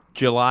do it.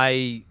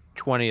 July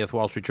 20th,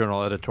 Wall Street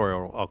Journal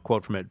editorial, I'll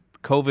quote from it.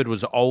 COVID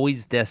was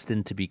always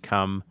destined to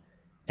become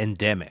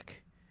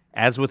endemic.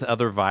 As with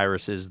other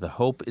viruses, the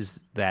hope is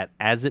that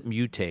as it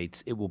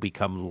mutates, it will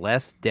become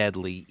less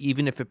deadly,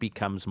 even if it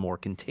becomes more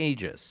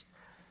contagious.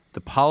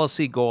 The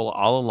policy goal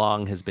all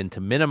along has been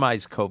to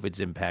minimize COVID's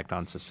impact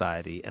on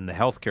society and the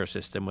healthcare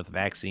system with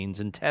vaccines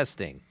and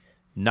testing,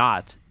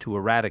 not to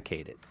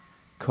eradicate it.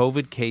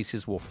 COVID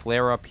cases will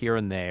flare up here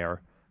and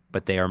there,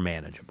 but they are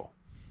manageable.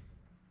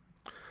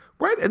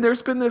 Right, and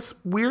there's been this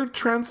weird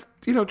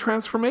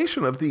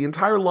transformation of the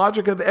entire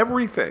logic of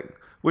everything,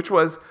 which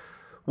was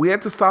we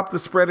had to stop the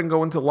spread and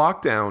go into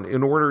lockdown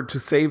in order to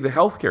save the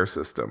healthcare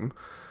system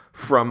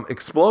from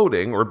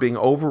exploding or being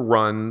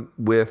overrun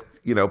with,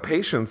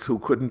 patients who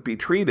couldn't be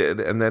treated.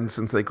 And then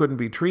since they couldn't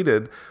be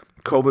treated,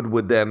 COVID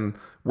would then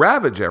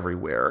ravage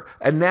everywhere.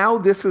 And now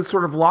this is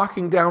sort of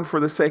locking down for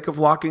the sake of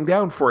locking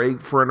down for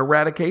an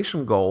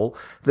eradication goal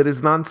that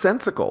is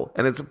nonsensical.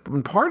 And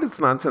in part it's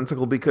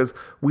nonsensical because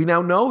we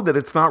now know that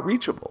it's not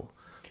reachable.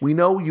 We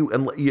know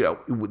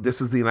this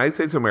is the United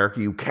States of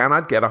America. You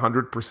cannot get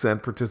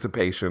 100%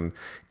 participation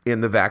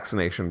in the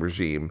vaccination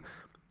regime.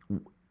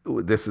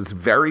 This is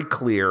very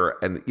clear,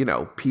 and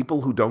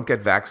people who don't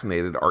get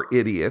vaccinated are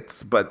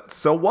idiots. But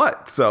so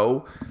what?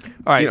 So,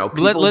 all right,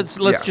 let's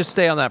just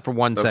stay on that for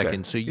 1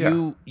 second. So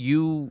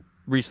you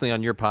recently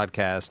on your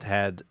podcast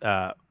had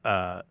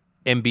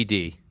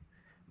MBD,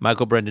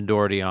 Michael Brendan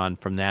Doherty, on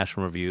from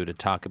National Review to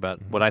talk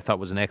about what I thought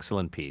was an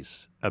excellent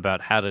piece about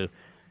how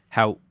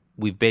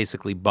we've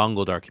basically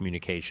bungled our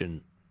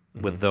communication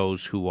with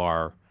those who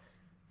are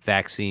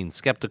vaccine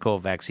skeptical,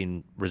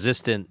 vaccine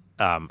resistant.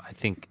 I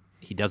think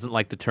he doesn't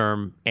like the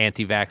term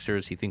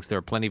anti-vaxxers. He thinks there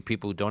are plenty of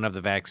people who don't have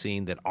the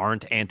vaccine that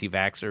aren't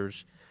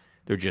anti-vaxxers.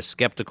 They're just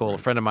skeptical. Right.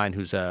 A friend of mine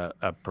who's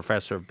a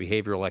professor of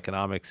behavioral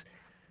economics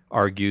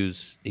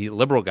argues, a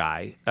liberal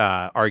guy,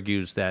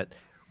 argues that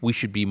we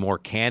should be more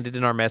candid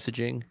in our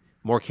messaging,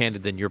 more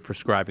candid than you're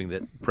prescribing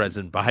that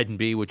President Biden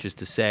be, which is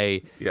to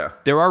say,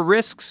 there are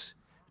risks.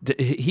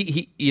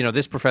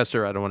 This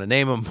professor, I don't want to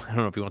name him. I don't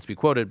know if he wants to be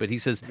quoted, but he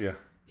says,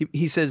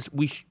 he says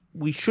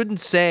we shouldn't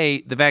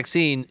say the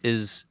vaccine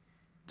is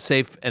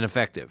safe and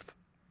effective,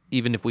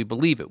 even if we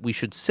believe it. We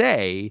should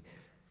say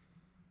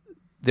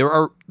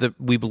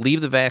we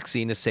believe the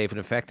vaccine is safe and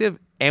effective,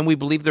 and we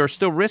believe there are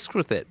still risks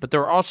with it, but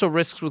there are also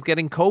risks with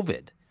getting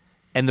COVID.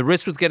 And the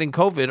risks with getting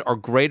COVID are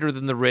greater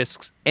than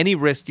any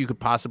risk you could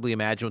possibly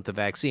imagine with the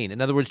vaccine.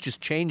 In other words,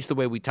 just change the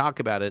way we talk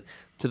about it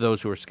to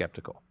those who are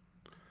skeptical.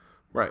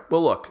 Right.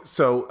 Well, look,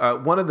 so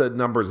one of the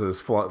numbers that is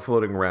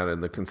floating around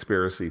in the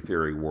conspiracy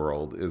theory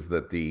world is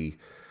that the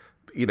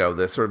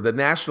sort of the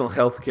national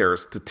healthcare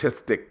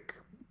statistic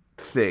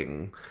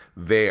thing,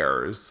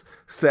 VAERS,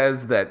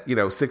 says that,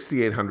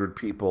 6,800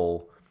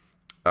 people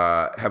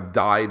have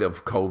died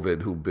of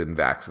COVID who've been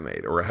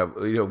vaccinated or have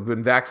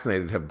been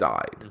vaccinated have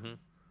died. Mm-hmm.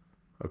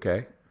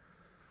 Okay.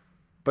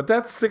 But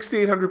that's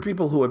 6,800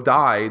 people who have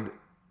died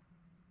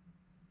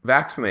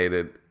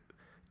vaccinated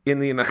in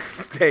the United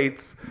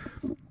States.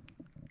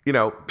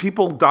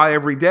 People die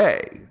every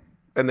day,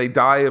 and they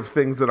die of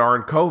things that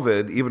aren't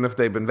COVID, even if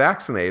they've been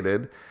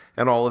vaccinated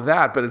and all of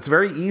that. But it's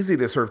very easy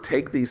to sort of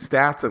take these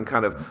stats and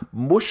kind of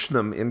mush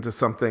them into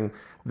something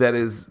that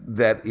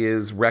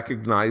is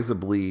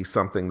recognizably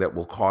something that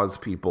will cause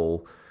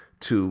people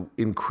to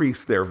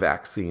increase their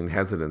vaccine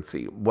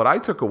hesitancy. What I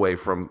took away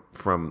from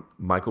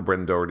Michael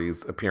Brendan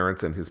Dougherty's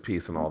appearance and his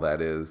piece and all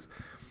that is,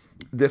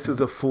 this is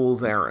a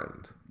fool's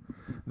errand.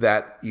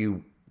 That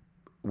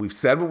we've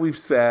said what we've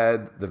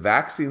said, the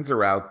vaccines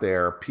are out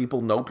there,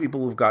 people know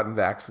people who've gotten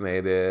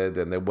vaccinated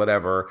and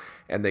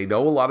and they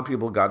know a lot of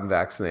people have gotten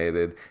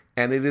vaccinated,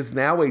 and it is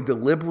now a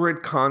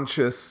deliberate,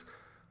 conscious,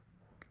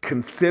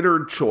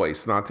 considered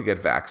choice not to get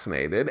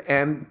vaccinated.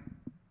 And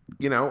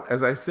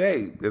as I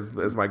say,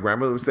 as my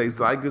grandmother would say,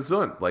 sei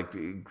gesund, like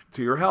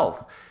to your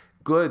health.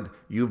 Good,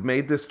 you've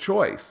made this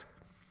choice.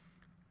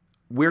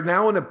 We're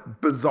now in a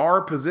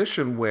bizarre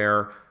position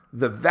where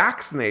the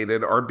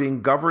vaccinated are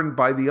being governed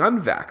by the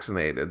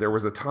unvaccinated. There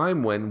was a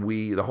time when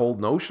the whole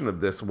notion of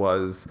this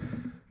was,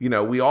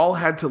 we all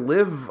had to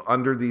live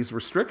under these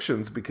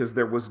restrictions because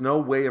there was no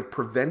way of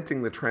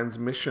preventing the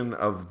transmission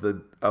of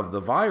the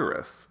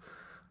virus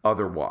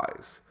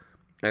otherwise.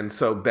 And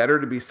so better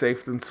to be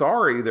safe than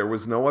sorry. There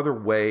was no other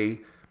way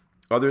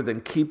other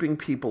than keeping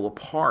people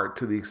apart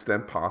to the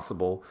extent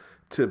possible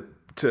to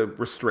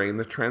restrain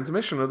the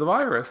transmission of the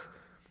virus.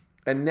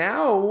 And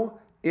now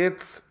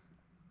it's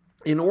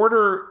in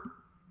order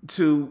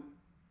to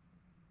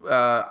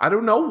I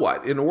don't know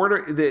what, in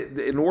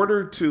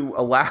order to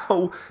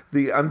allow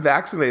the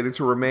unvaccinated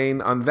to remain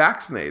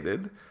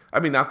unvaccinated. I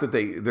mean, not that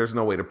there's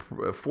no way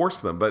to force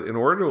them, but in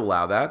order to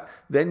allow that,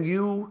 then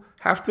you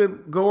have to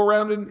go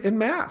around in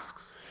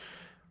masks.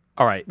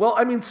 All right. Well,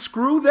 I mean,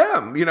 screw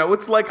them.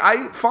 It's like,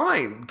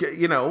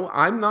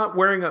 I'm not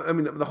wearing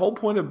the whole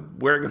point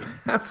of wearing a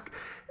mask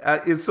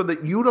is so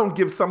that you don't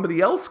give somebody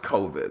else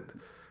COVID.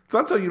 It's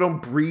not so you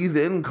don't breathe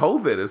in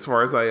COVID, as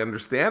far as I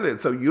understand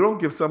it. So you don't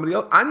give somebody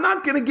else. I'm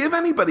not going to give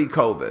anybody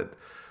COVID.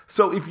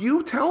 So if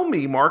you tell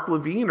me, Mark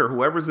Levine or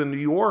whoever's in New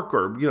York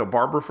or,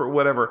 Barbara for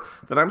whatever,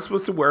 that I'm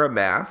supposed to wear a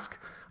mask,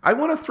 I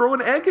want to throw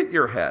an egg at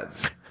your head.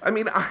 I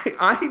mean,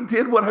 I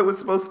did what I was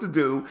supposed to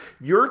do.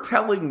 You're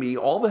telling me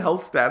all the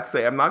health stats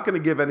say I'm not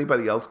going to give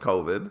anybody else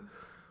COVID.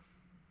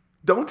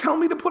 Don't tell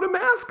me to put a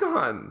mask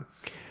on.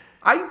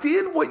 I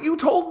did what you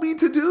told me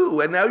to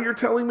do, and now you're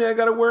telling me I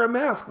got to wear a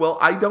mask. Well,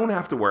 I don't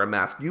have to wear a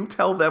mask. You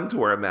tell them to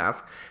wear a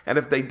mask, and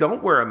if they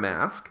don't wear a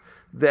mask,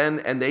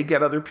 and they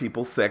get other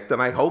people sick, then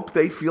I hope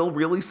they feel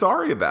really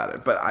sorry about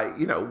it. But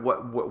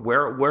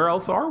where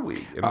else are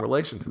we in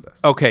relation to this?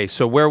 Okay,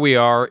 so where we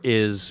are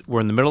is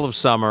we're in the middle of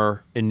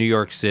summer in New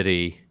York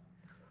City.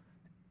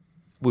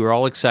 We were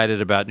all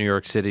excited about New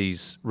York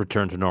City's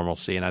return to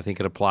normalcy, and I think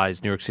it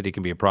applies. New York City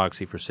can be a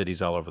proxy for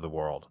cities all over the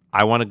world.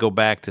 I want to go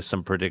back to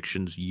some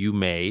predictions you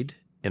made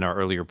in our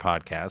earlier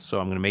podcast, so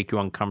I'm going to make you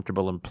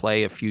uncomfortable and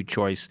play a few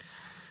choice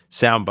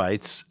sound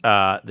bites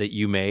that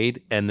you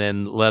made, and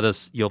then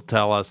you'll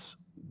tell us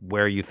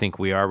where you think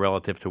we are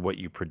relative to what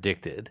you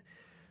predicted.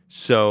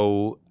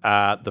 So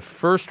the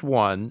first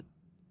one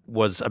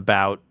was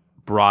about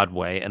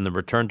Broadway and the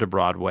return to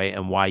Broadway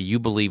and why you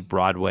believe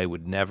Broadway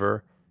would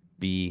never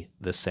be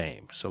the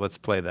same. So let's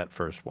play that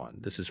first one.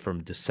 This is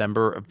from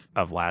December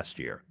of last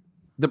year.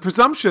 The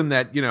presumption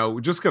that, we're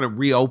just going to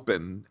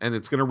reopen, and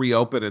it's going to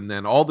reopen, and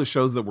then all the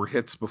shows that were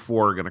hits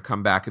before are going to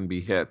come back and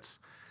be hits,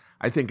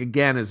 I think,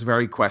 again, is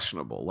very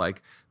questionable.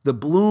 Like, the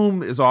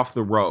bloom is off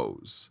the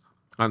rose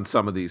on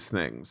some of these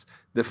things.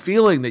 The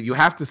feeling that you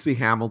have to see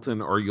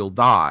Hamilton or you'll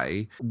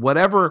die,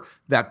 whatever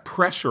that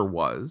pressure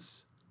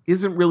was,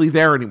 isn't really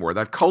there anymore.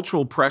 That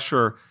cultural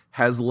pressure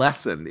has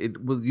lessened.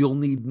 You'll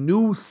need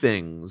new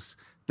things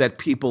that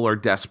people are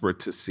desperate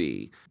to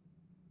see.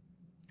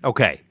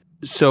 Okay.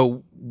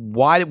 So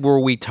why were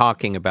we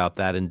talking about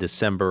that in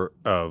December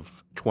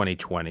of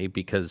 2020?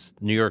 Because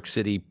New York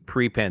City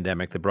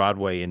pre-pandemic, the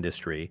Broadway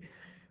industry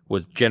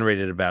was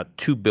generated about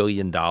 $2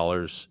 billion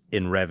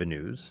in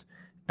revenues.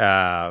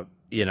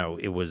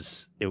 It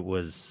was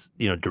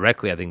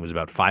directly, I think it was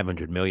about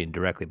 500 million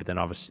directly, but then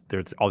obviously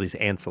there's all these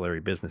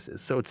ancillary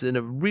businesses. So it's in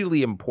a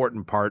really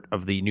important part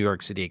of the New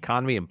York City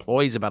economy,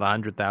 employs about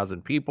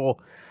 100,000 people.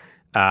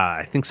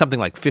 I think something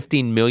like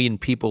 15 million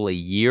people a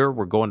year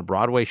were going to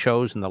Broadway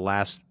shows in the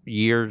last few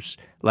years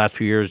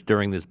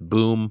during this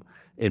boom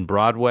in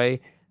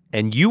Broadway.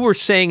 And you were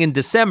saying in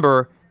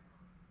December,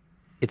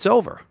 it's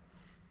over.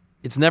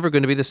 It's never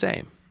going to be the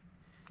same.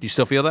 Do you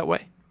still feel that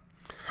way?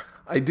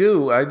 I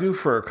do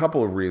for a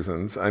couple of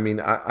reasons. I mean,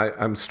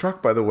 I'm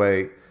struck by the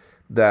way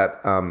that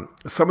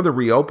some of the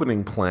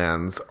reopening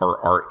plans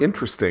are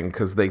interesting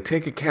because they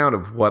take account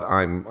of what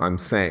I'm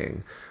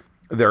saying.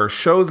 There are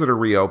shows that are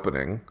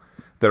reopening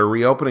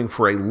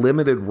for a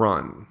limited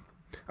run.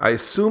 I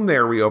assume they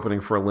are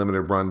reopening for a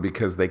limited run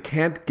because they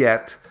can't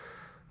get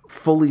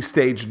fully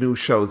staged new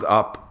shows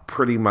up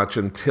pretty much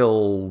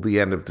until the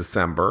end of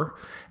December.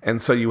 And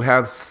so you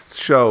have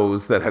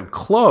shows that had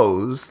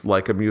closed,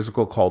 like a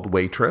musical called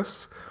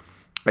Waitress.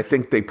 I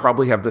think they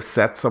probably have the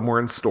set somewhere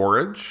in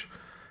storage,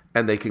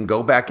 and they can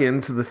go back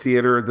into the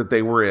theater that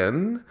they were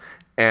in,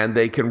 and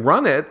they can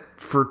run it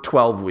for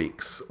 12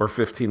 weeks or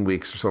 15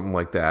 weeks or something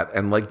like that,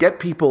 and like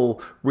get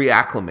people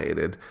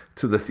reacclimated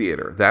to the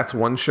theater. That's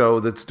one show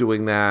that's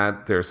doing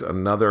that. There's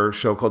another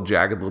show called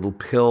Jagged Little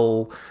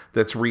Pill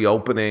that's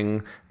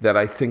reopening that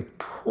I think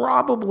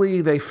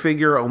probably they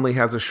figure only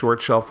has a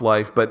short shelf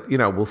life, but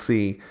we'll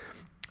see.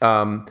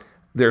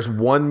 There's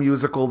one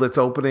musical that's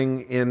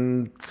opening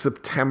in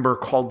September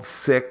called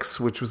Six,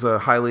 which was a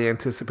highly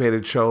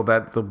anticipated show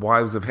about the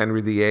wives of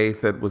Henry VIII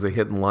that was a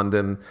hit in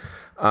London.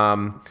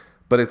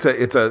 But it's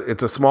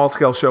a small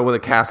scale show with a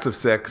cast of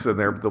 6, and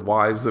they're the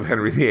wives of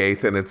Henry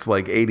VIII, and it's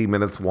like 80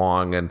 minutes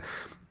long, and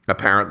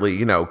apparently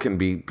can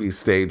be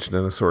staged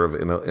in a sort of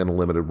in a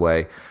limited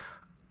way.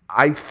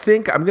 I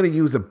think I'm going to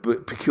use a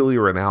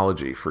peculiar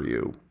analogy for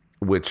you,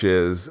 which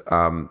is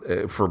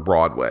for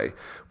Broadway,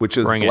 which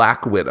is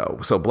Black Widow.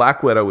 So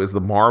Black Widow is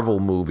the Marvel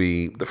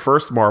movie, the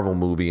first Marvel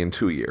movie in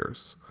 2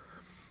 years,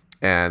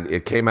 and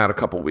it came out a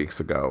couple weeks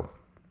ago.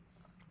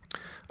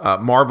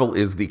 Marvel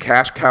is the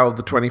cash cow of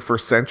the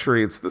 21st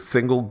century. It's the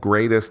single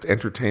greatest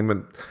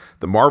entertainment.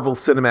 The Marvel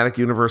Cinematic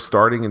Universe,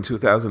 starting in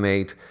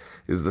 2008,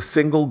 is the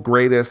single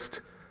greatest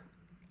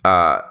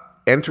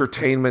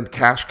entertainment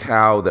cash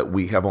cow that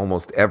we have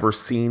almost ever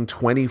seen.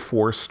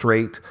 24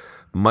 straight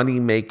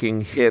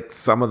money-making hits.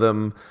 Some of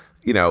them,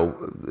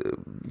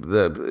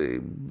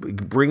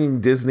 bringing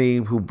Disney,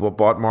 who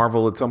bought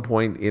Marvel at some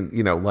point, in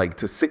like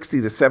to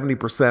 60 to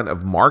 70%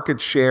 of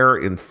market share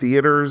in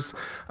theaters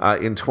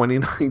in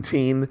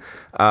 2019,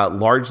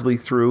 largely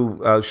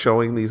through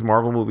showing these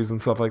Marvel movies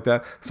and stuff like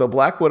that. So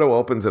Black Widow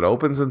opens. It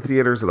opens in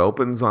theaters. It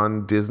opens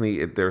on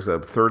Disney. There's a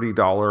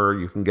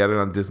 $30. You can get it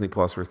on Disney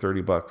Plus for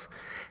 $30,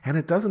 and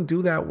it doesn't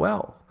do that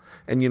well.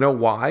 And you know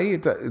why?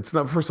 It's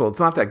not. First of all, it's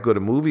not that good a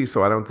movie,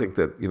 so I don't think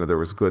that there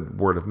was good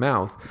word of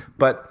mouth.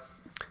 But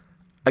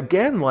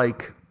again,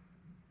 like,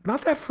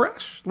 not that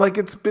fresh. Like,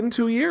 it's been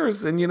 2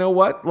 years, and you know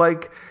what?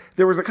 Like,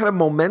 there was a kind of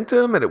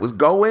momentum, and it was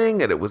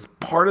going, and it was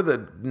part of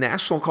the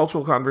national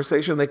cultural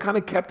conversation. They kind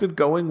of kept it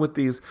going with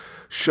these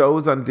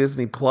shows on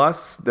Disney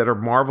Plus that are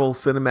Marvel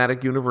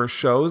Cinematic Universe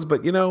shows,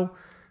 but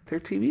they're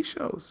TV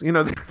shows.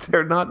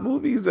 They're not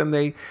movies, and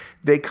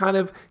they kind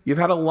of, you've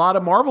had a lot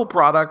of Marvel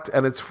product,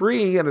 and it's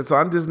free, and it's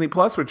on Disney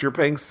Plus, which you're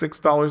paying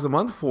 $6 a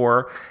month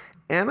for.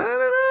 And I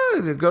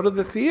don't know, to go to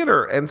the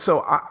theater. And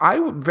so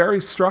I'm very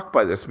struck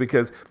by this,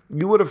 because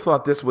you would have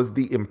thought this was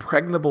the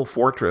impregnable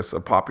fortress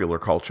of popular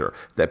culture,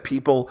 that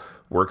people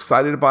were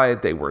excited by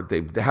it. They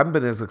haven't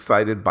been as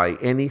excited by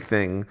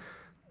anything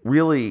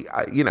really,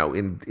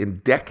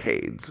 in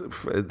decades.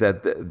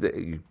 That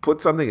you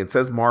put something, it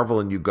says Marvel,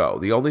 and you go.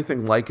 The only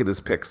thing like it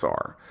is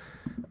Pixar.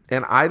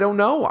 And I don't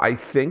know. I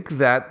think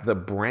that the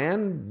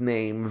brand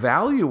name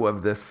value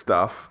of this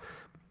stuff,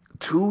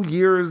 2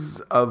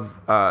 years of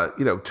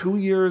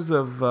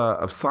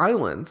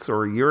silence,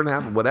 or a year and a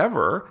half,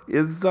 whatever,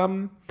 is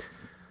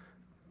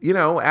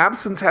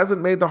absence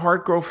hasn't made the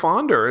heart grow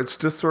fonder. It's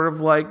just sort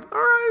of like, all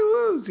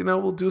right,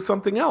 we'll do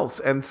something else.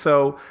 And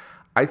so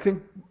I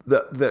think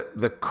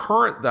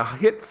the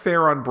hit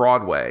fare on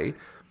Broadway,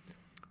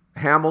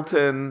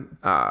 Hamilton,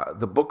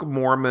 The Book of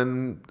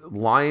Mormon,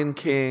 Lion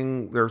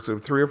King, there's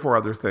 3 or 4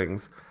 other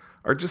things,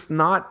 are just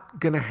not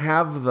going to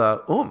have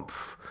the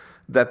oomph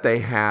that they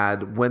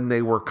had when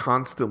they were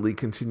constantly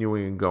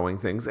continuing and going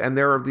things. And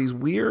there are these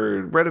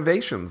weird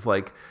renovations,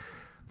 like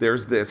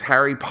there's this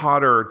Harry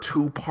Potter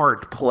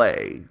 2-part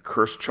play,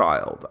 Cursed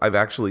Child. I've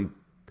actually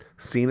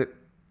seen it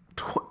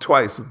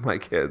twice with my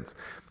kids.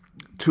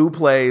 2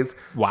 plays.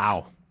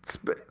 Wow.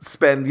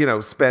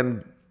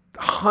 Spend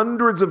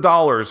hundreds of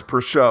dollars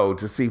per show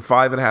to see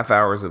 5.5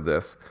 hours of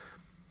this.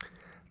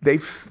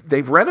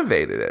 They've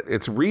renovated it.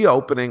 It's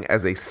reopening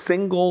as a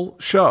single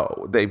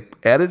show. They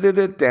edited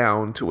it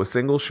down to a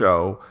single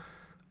show.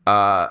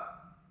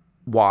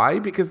 Why?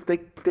 Because they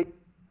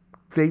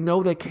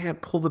know they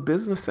can't pull the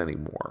business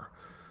anymore.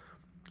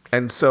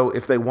 And so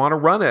if they want to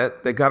run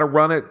it, they got to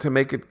run it to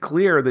make it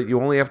clear that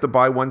you only have to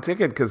buy one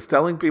ticket, because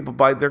telling people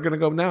they're going to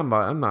go, no,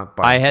 I'm not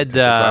buying. I had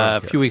a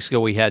few weeks ago,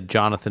 we had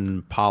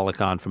Jonathan Pollock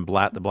on from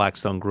the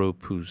Blackstone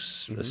Group,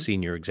 who's a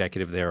senior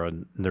executive there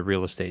in the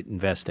real estate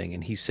investing.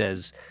 And he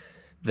says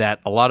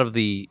that a lot of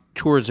the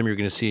tourism you're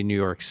going to see in New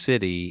York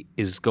City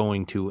is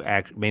going to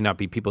may not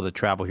be people that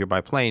travel here by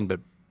plane, but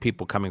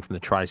people coming from the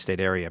tri-state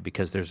area,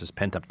 because there's this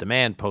pent-up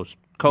demand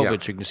post-COVID. Yeah.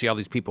 So you can see all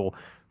these people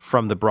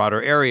from the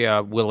broader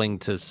area willing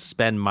to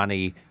spend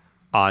money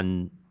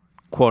on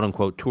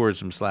quote-unquote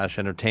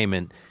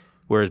tourism/entertainment,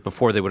 whereas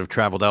before they would have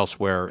traveled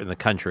elsewhere in the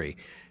country.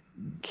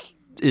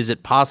 Is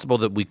it possible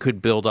that we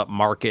could build up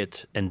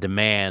market and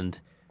demand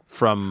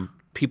from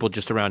people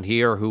just around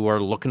here who are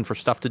looking for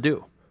stuff to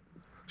do?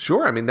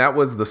 Sure. I mean, that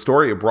was the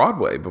story of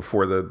Broadway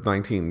before the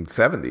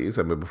 1970s.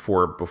 I mean,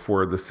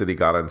 before the city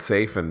got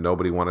unsafe and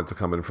nobody wanted to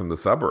come in from the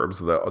suburbs.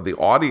 The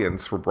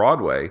audience for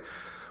Broadway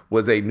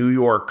was a New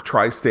York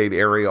tri-state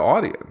area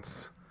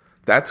audience.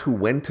 That's who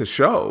went to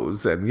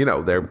shows, and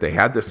they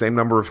had the same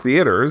number of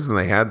theaters and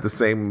they had the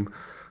same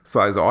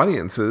size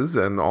audiences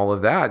and all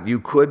of that. You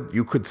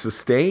could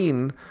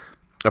sustain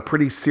a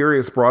pretty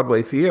serious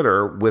Broadway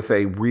theater with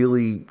a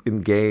really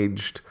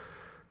engaged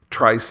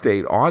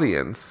tri-state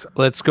audience.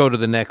 Let's go to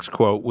the next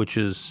quote, which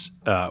is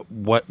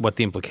what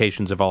the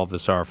implications of all of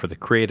this are for the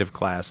creative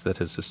class that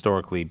has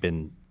historically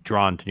been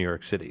drawn to New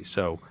York City.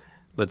 So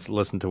let's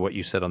listen to what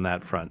you said on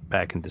that front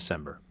back in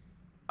December.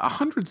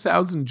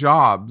 100,000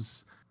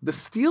 jobs. The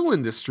steel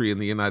industry in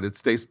the United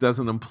States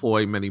doesn't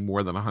employ many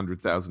more than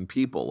 100,000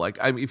 people.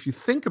 If you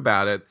think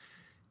about it,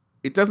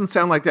 it doesn't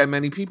sound like that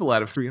many people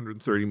out of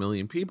 330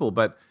 million people,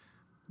 but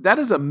that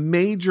is a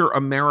major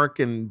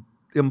American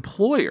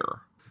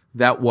employer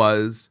that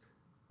was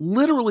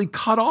literally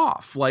cut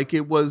off.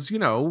 It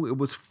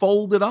was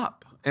folded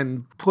up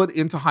and put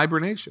into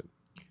hibernation.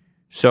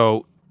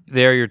 So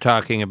there you're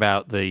talking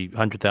about the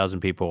 100,000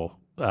 people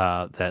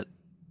that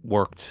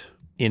worked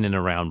in and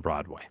around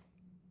Broadway.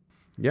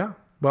 Yeah.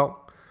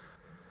 Well,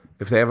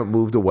 if they haven't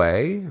moved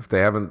away, if they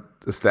haven't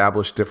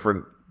established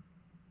different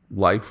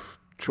life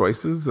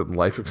choices and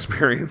life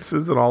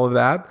experiences and all of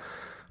that,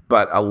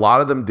 but a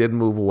lot of them did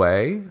move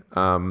away.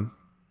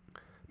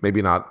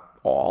 Maybe not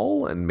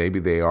all, and maybe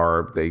they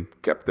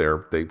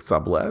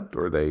sublet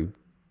or they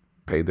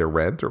paid their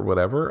rent or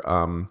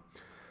whatever.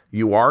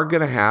 You are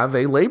going to have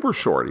a labor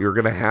shortage. You're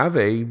going to have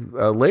a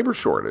labor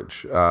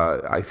shortage,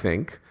 I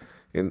think,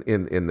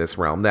 in this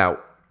realm. Now,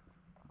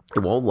 it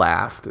won't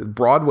last.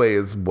 Broadway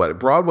is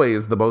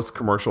the most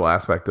commercial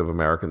aspect of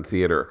American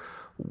theater.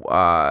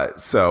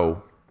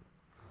 So,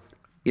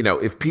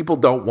 if people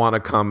don't want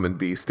to come and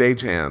be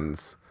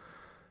stagehands,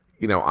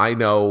 I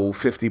know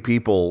 50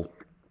 people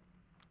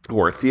who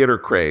are theater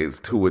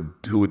crazed who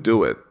would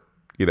do it,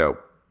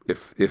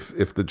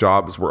 if the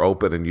jobs were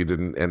open and you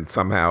didn't, and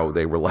somehow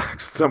they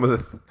relaxed some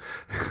of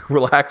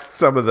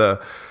the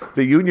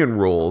union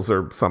rules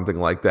or something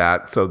like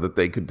that so that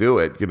they could do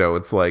it.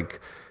 It's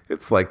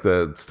like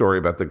the story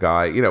about the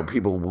guy,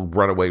 people will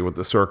run away with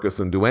the circus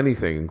and do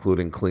anything,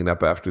 including clean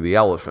up after the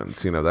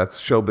elephants. That's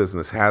show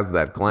business has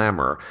that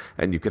glamour,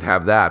 and you could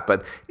have that,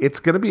 but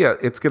it's going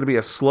to be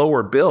a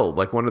slower build.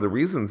 Like, one of the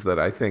reasons that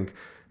I think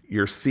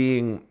you're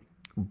seeing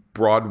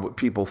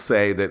people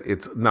say that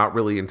it's not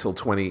really until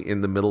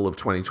in the middle of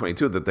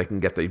 2022 that they can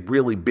get the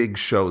really big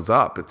shows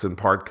up. It's in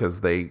part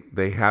because they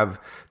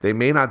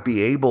may not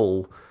be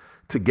able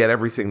to get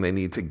everything they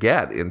need to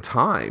get in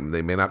time.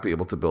 They may not be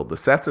able to build the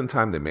sets in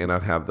time. They may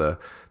not have the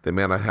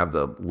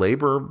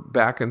labor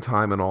back in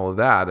time and all of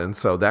that. And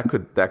so that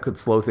could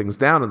slow things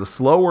down. And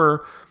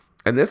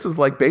this is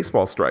like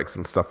baseball strikes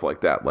and stuff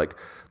like that. Like,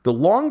 the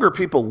longer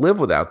people live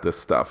without this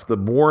stuff, the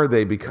more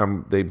they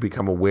become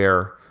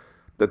aware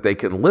that they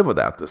can live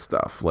without this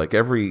stuff. Like,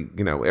 every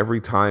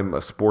time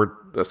a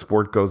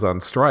sport goes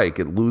on strike,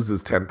 it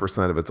loses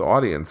 10% of its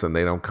audience and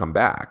they don't come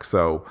back.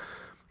 So,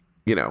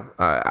 I don't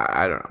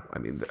know. I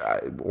mean,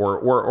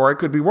 or I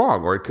could be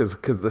wrong, or because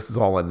this is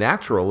all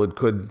unnatural,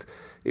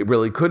 it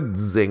really could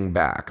zing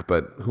back,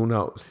 but who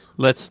knows?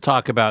 Let's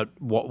talk about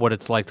what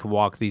it's like to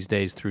walk these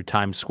days through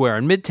Times Square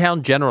and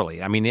Midtown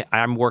generally. I mean,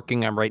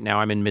 right now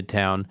I'm in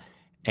Midtown,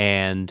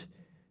 and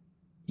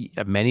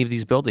many of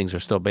these buildings are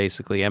still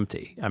basically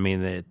empty. I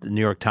mean, the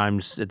New York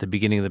Times at the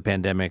beginning of the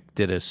pandemic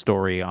did a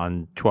story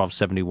on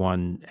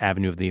 1271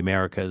 Avenue of the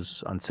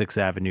Americas on 6th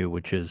Avenue,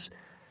 which is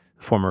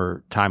the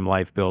former Time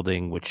Life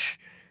building, which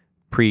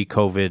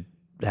pre-COVID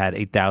had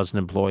 8,000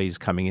 employees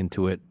coming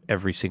into it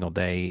every single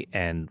day.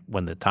 And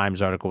when the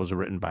Times article was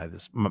written by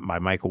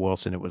Michael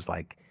Wilson, it was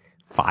like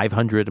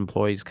 500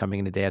 employees coming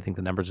in a day. I think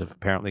the numbers have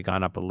apparently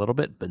gone up a little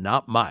bit, but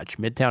not much.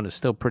 Midtown is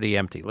still pretty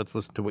empty. Let's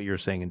listen to what you were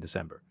saying in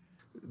December.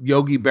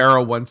 Yogi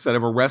Berra once said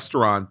of a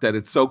restaurant that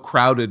it's so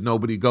crowded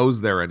nobody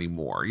goes there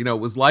anymore. It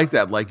was like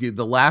that. Like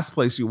the last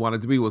place you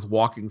wanted to be was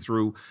walking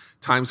through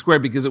Times Square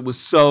because it was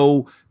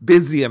so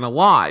busy and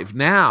alive.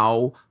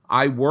 Now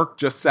I work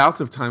just south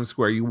of Times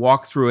Square. You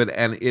walk through it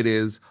and it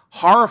is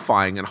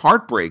horrifying and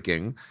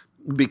heartbreaking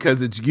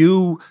because it's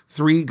you,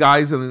 3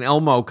 guys in an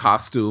Elmo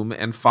costume,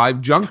 and 5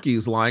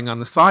 junkies lying on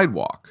the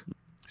sidewalk.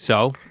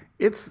 So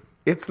it's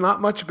not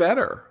much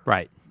better.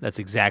 Right. That's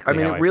exactly. I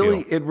mean,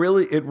 it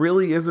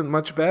really isn't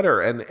much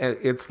better, and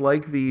it's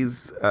like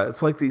these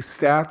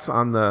stats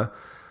on the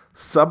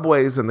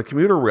subways and the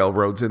commuter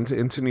railroads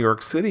into New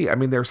York City. I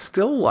mean, they're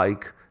still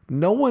like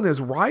no one is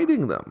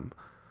riding them,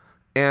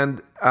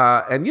 and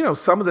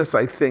some of this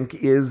I think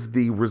is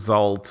the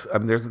result. I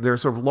mean,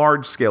 there's sort of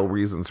large scale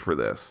reasons for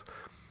this.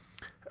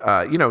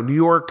 New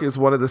York is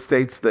one of the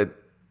states that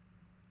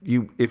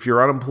if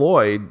you're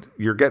unemployed,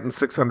 you're getting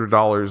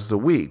 $600 a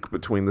week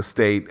between the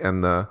state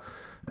and the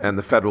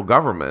federal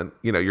government.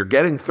 You're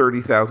getting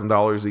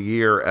 $30,000 a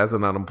year as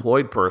an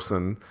unemployed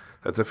person.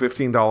 That's a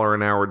 $15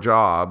 an hour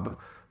job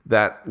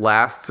that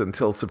lasts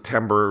until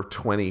September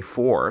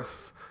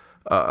 24th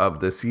of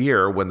this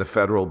year when the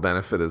federal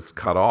benefit is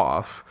cut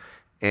off.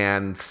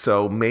 And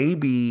so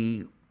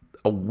maybe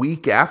a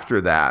week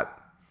after that,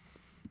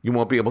 you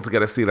won't be able to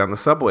get a seat on the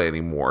subway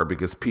anymore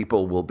because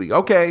people will be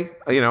okay.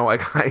 I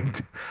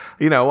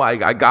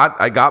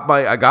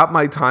got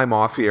my time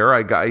off here.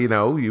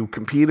 You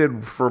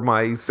competed for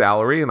my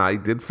salary, and I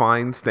did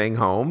fine staying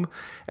home.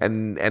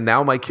 And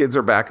now my kids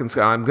are back, and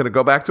so I'm going to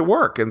go back to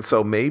work. And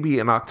so maybe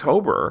in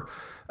October,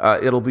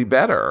 it'll be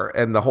better.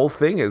 And the whole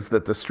thing is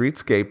that the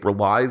streetscape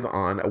relies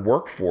on a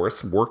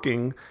workforce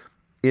working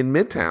in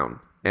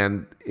Midtown,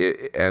 and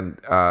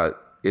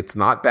it's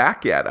not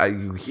back yet.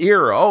 You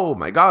hear, oh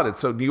my God,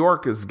 New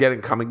York is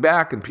coming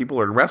back, and people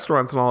are in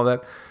restaurants and all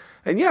that.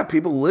 And yeah,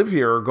 people who live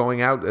here are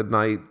going out at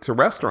night to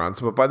restaurants.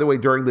 But by the way,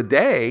 during the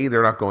day,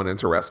 they're not going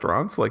into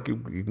restaurants. Like you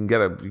can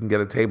get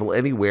a table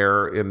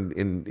anywhere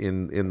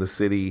in the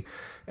city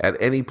at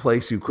any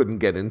place you couldn't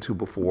get into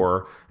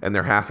before, and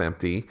they're half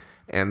empty.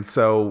 And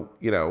so,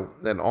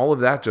 and all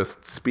of that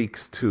just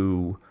speaks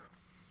to.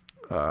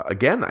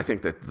 Again, I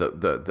think that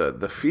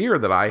the fear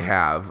that I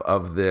have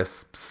of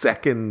this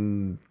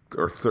second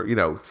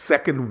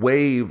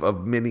wave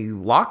of mini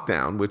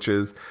lockdown, which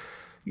is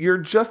you're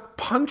just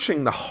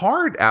punching the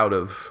heart out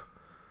of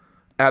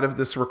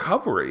this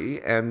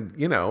recovery, and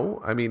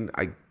I mean,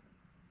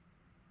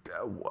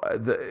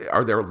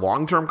 are there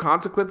long-term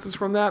consequences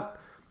from that?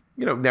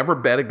 Never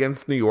bet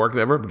against New York,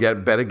 never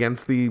bet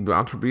against the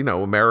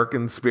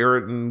American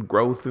spirit and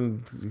growth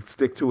and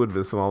stick to it,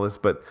 and all this,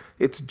 but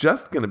it's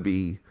just going to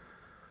be.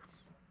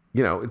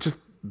 It's just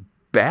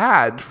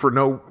bad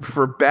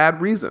for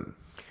bad reason.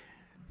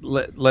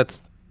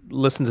 Let's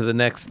listen to the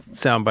next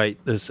soundbite.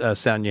 This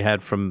sound you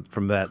had from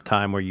that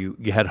time where you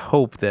had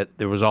hope that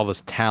there was all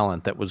this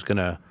talent that was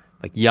gonna,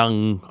 like,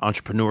 young,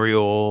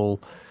 entrepreneurial,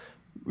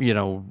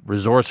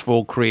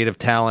 resourceful, creative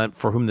talent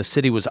for whom the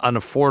city was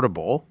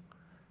unaffordable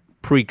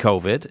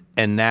pre-COVID,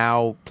 and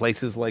now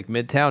places like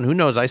Midtown. Who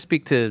knows? I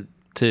speak to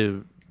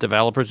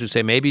developers who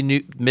say maybe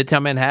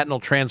Midtown Manhattan will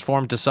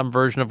transform to some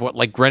version of what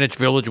like Greenwich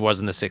Village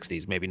was in the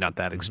 60s, maybe not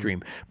that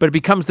extreme, but it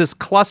becomes this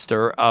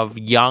cluster of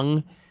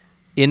young,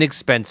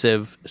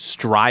 inexpensive,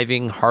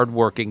 striving,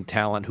 hardworking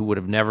talent who would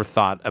have never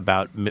thought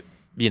about,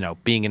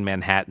 being in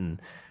Manhattan,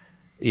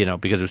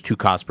 because it was too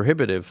cost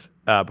prohibitive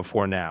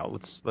before now.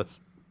 Let's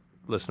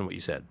listen to what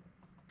you said.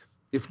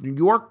 If New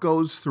York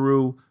goes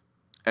through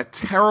a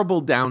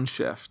terrible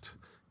downshift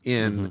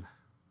in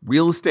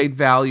real estate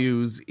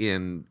values,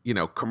 in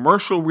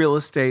commercial real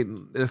estate,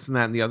 this and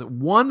that and the other,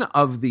 one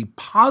of the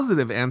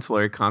positive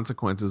ancillary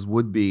consequences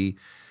would be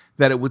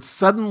that it would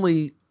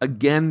suddenly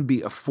again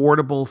be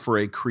affordable for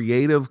a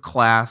creative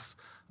class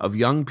of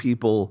young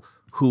people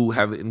who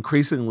have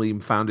increasingly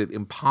found it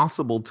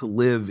impossible to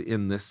live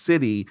in this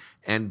city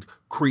and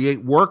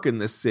create work in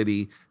this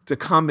city to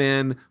come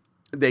in.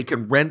 They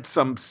can rent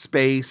some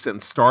space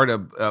and start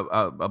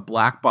a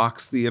black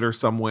box theater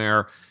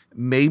somewhere.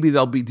 Maybe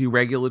there'll be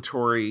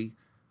deregulatory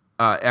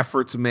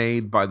efforts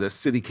made by the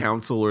city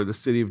council or the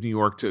city of New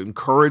York to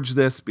encourage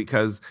this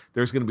because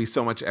there's going to be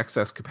so much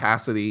excess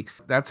capacity.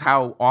 That's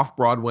how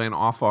off-Broadway and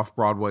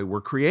off-Broadway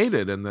were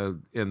created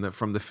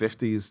from the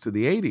 50s to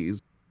the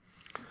 80s.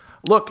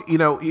 Look,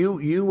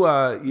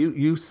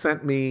 you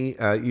sent me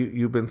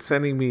you've been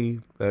sending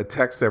me a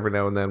text every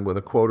now and then with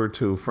a quote or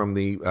two from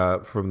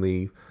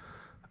the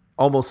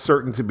almost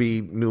certain to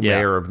be new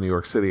mayor of New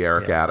York City,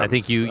 Eric Adams. I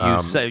think you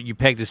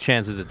pegged his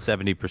chances at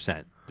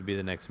 70% to be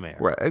the next mayor.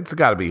 Right, it's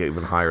got to be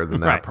even higher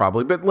than that,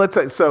 probably. But let's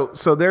say so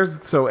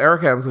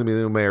Eric Adams is going to be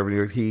the new mayor of New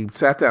York. He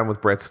sat down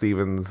with Bret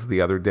Stephens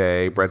the other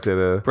day. Bret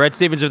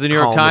Stephens of the New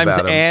York Times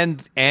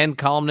and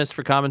columnist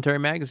for Commentary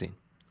Magazine.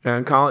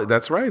 And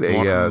that's right,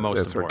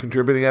 that's right,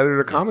 contributing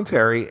editor to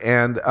Commentary,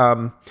 and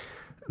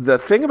The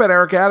thing about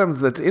Eric Adams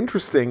that's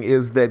interesting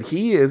is that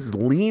he is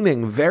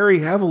leaning very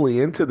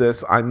heavily into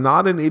this. I'm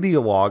not an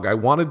ideologue. I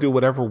want to do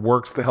whatever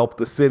works to help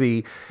the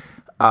city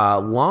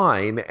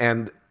line,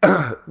 and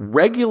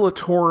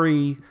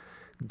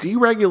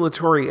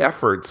deregulatory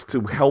efforts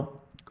to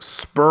help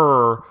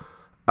spur,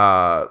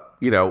 a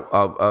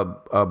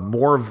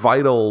more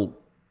vital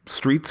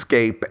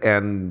streetscape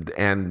and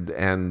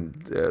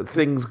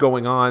things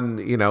going on,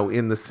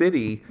 in the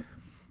city.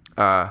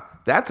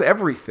 That's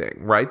everything,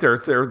 right? There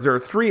are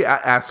three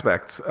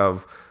aspects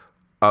of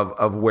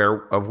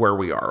where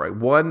we are. Right,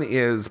 one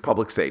is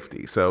public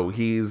safety. So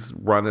he's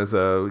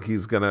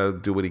gonna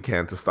do what he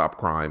can to stop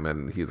crime,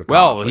 and he's a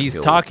well. He's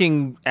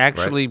talking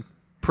actually right?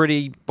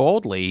 pretty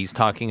boldly. He's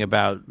talking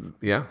about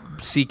Yeah.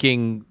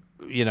 seeking,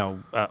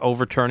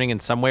 overturning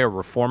in some way or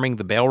reforming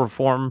the bail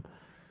reform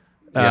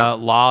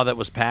law that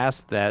was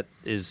passed. That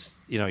is,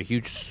 a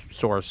huge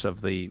source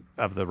of the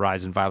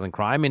rise in violent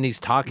crime. And he's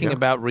talking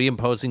about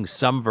reimposing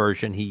some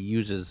version. He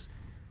uses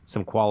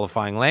some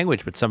qualifying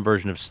language, but some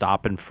version of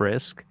stop and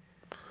frisk.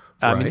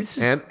 Right.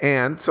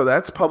 And so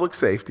that's public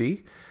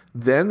safety.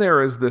 Then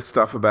there is this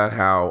stuff about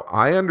how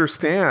I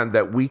understand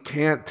that we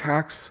cannot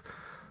tax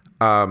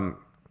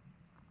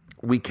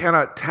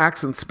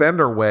and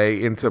spend our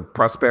way into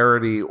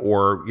prosperity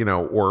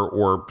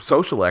or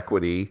social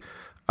equity.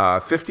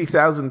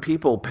 50,000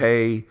 people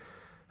pay.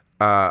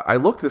 I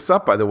looked this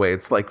up, by the way.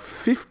 It's like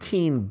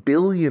 $15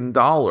 billion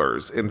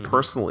in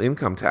personal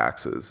income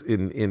taxes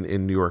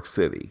in New York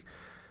City.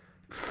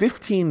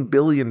 $15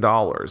 billion.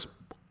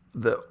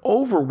 The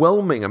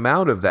overwhelming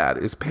amount of that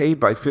is paid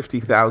by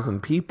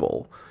 50,000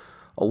 people,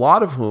 a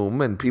lot of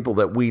whom, and people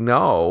that we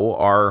know,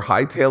 are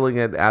hightailing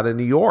it out of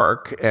New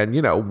York. And,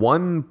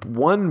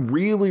 one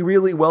really,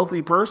 really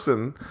wealthy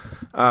person,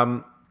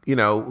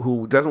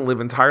 who doesn't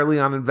live entirely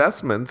on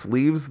investments,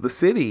 leaves the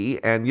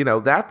city, and,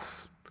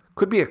 that's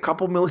could be a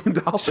couple $1 million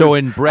so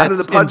in out of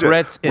the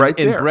budget.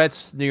 In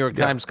Brett's New York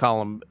Times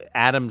column,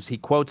 he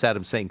quotes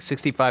Adams saying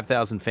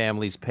 65,000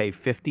 families pay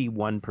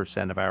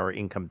 51% of our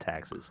income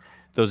taxes.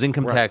 Those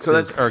income taxes so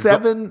that's are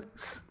seven.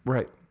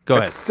 Right. Go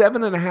that's ahead.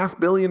 $7.5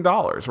 billion.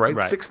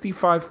 Right.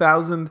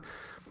 65,000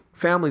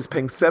 families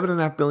paying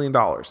 $7.5 billion.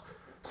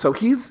 So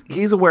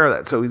he's aware of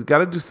that. So he's got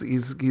to do.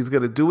 He's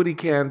going to do what he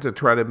can to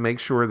try to make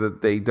sure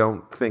that they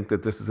don't think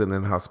that this is an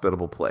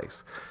inhospitable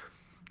place.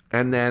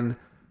 And then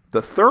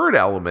the third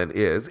element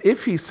is,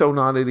 if he's so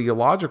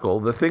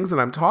non-ideological, the things that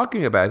I'm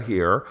talking about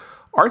here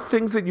are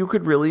things that you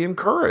could really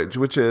encourage,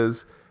 which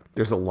is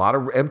there's a lot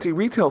of empty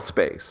retail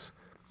space.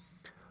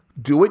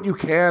 Do what you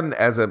can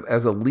as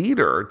a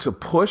leader to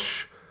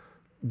push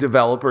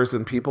developers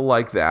and people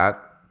like that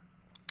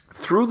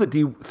through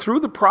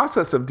the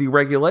process of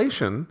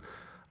deregulation,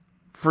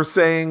 for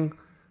saying,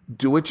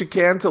 do what you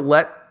can to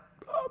let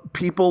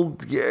people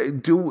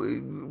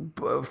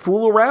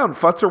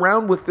futz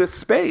around with this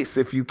space.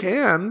 If you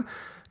can,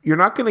 you're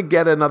not going to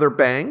get another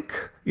bank.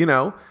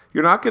 You're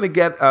not going to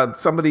get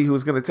somebody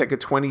who's going to take a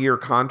 20-year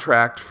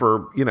contract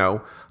for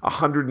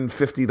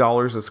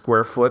 $150 a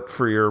square foot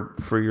for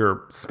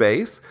your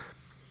space.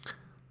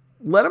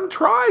 Let them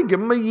try. Give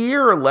them a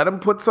year. Let them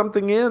put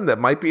something in that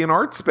might be an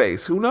art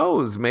space. Who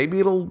knows? Maybe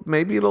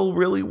it'll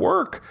really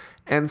work.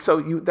 And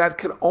so that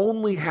can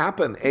only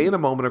happen, A, in a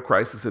moment of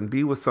crisis, and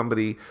B, with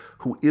somebody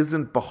who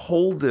isn't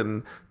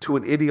beholden to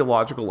an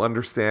ideological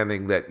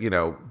understanding that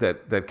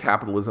that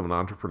capitalism and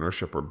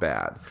entrepreneurship are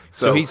bad.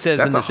 So he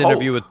says in this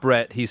interview with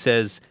Brett, he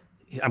says,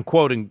 I'm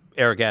quoting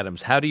Eric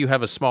Adams, how do you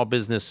have a small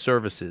business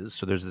services?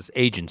 So there's this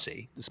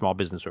agency, the small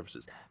business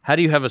services. How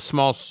do you have a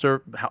small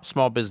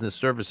business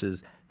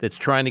services that's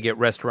trying to get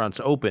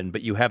restaurants open,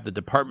 but you have the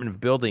Department of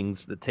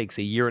Buildings that takes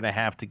a year and a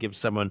half to give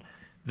someone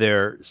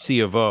their C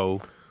of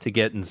O to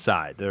get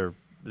inside, their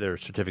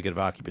certificate of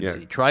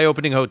occupancy. Try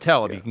opening a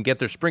hotel. If you can get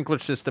their sprinkler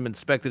system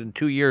inspected in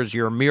 2 years,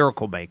 you're a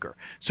miracle maker.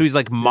 So he's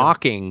like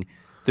mocking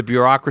the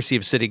bureaucracy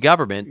of city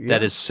government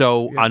that is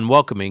so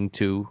unwelcoming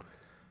to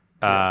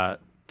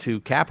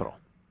capital.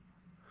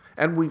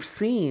 And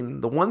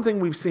the one thing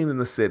we've seen in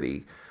the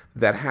city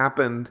that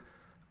happened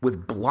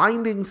with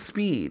blinding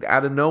speed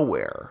out of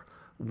nowhere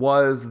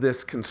was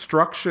this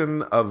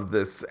construction of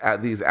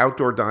these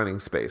outdoor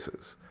dining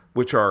spaces,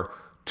 which are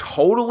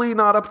totally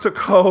not up to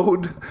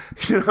code.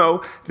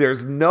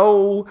 There's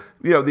no,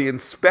 the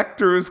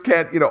inspectors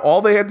can't,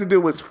 all they had to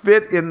do was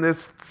fit in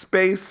this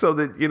space so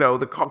that,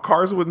 the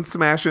cars wouldn't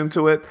smash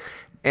into it.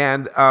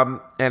 And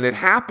it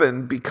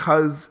happened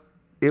because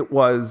it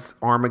was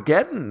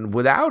Armageddon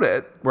without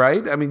it,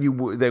 right? I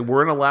mean, they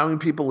weren't allowing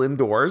people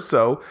indoors,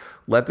 so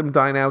let them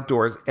dine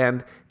outdoors.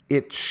 And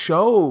it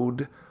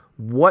showed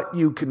what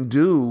you can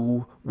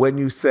do when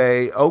you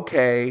say,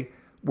 okay,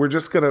 we're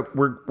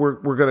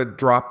gonna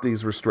drop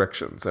these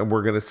restrictions and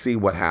we're gonna see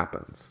what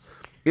happens.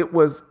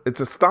 It's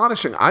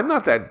astonishing. I'm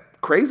not that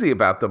crazy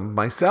about them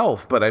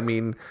myself, but I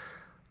mean,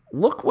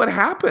 look what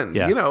happened.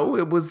 Yeah.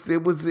 It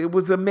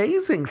was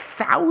amazing.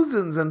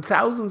 Thousands and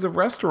thousands of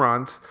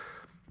restaurants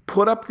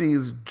put up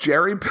these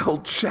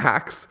jerry-built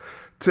shacks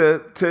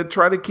to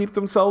try to keep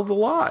themselves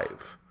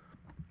alive.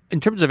 In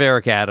terms of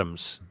Eric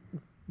Adams,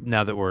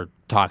 now that we're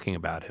talking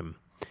about him,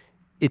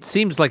 it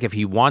seems like if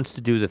he wants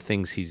to do the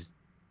things he's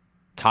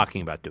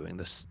talking about doing,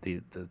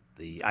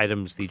 the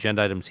items, the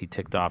agenda items he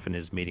ticked off in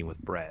his meeting with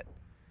Brett,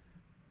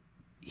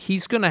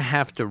 he's going to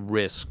have to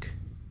risk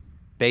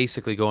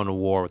basically going to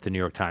war with the New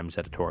York Times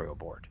editorial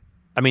board.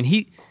 I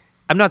mean,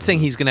 I'm not saying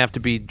he's going to have to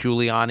be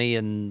Giuliani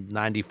in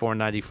 94,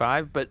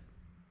 95, but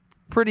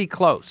pretty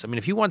close. I mean,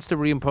 if he wants to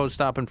reimpose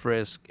stop and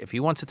frisk, if he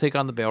wants to take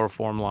on the bail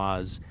reform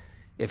laws,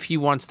 if he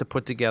wants to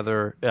put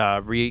together,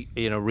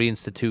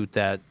 reinstitute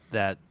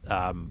that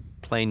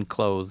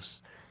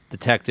plainclothes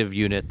detective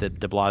unit that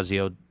de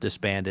Blasio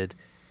disbanded,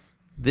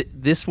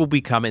 this will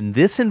become, in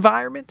this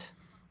environment,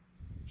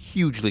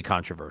 hugely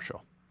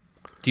controversial.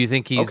 Do you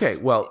think he's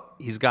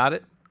got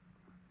it?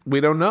 We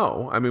don't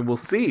know. I mean, we'll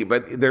see.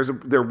 But there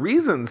are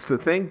reasons to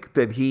think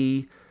that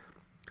he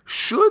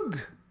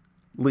should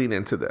lean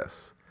into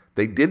this.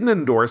 They didn't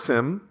endorse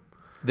him.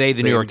 The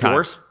New York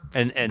Times.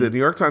 And the New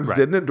York Times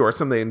didn't endorse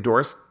him. They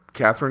endorsed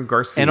Catherine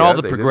Garcia. And all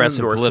the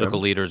progressive political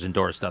leaders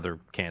endorsed other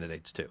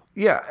candidates, too.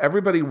 Yeah,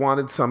 everybody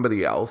wanted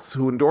somebody else.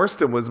 Who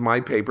endorsed him was my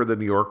paper, the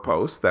New York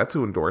Post. That's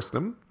who endorsed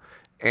him.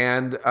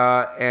 And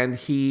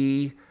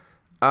he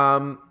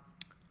won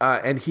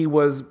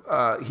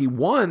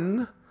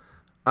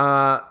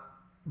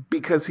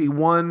because he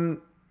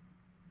won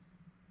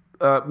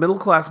middle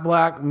class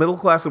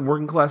and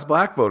working class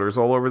black voters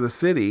all over the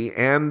city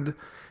and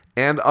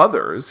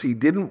others. He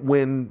didn't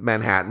win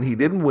Manhattan. He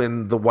didn't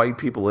win the white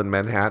people in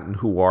Manhattan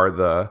who are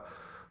the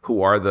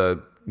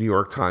New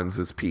York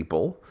Times'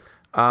 people.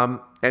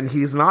 And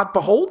he's not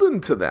beholden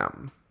to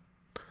them.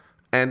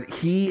 And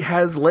he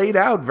has laid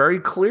out very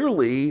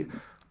clearly,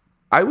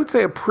 I would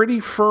say, a pretty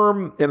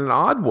firm, in an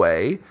odd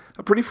way,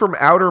 a pretty firm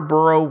outer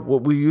borough,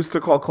 what we used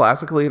to call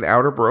classically an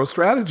outer borough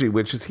strategy,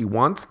 which is he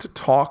wants to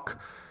talk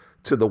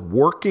to the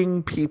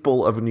working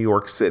people of New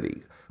York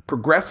City.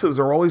 Progressives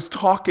are always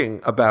talking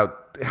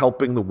about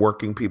helping the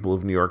working people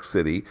of New York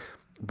City,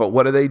 but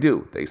what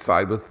do? They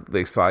side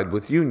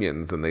with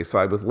unions, and they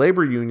side with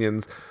labor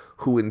unions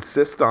who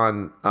insist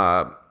on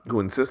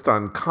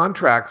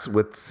contracts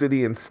with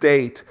city and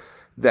state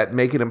that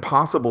make it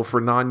impossible for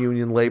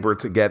non-union labor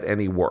to get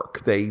any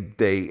work.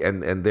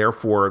 And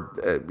therefore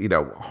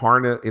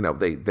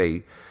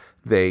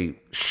they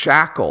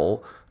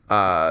shackle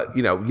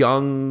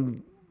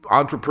young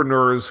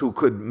entrepreneurs who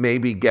could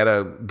maybe get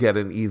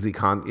an easy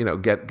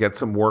get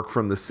some work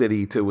from the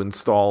city to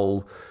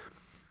install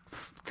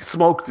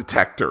smoke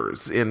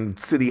detectors in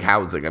city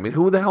housing. I mean,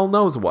 who the hell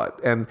knows what,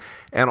 and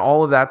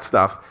all of that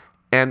stuff.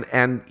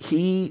 And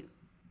he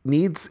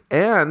needs,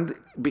 and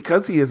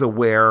because he is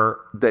aware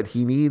that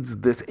he needs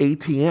this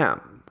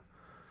ATM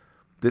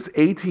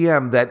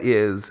that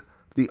is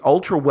the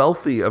ultra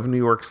wealthy of New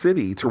York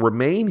City to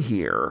remain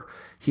here.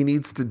 He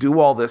needs to do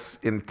all this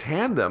in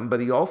tandem,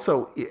 but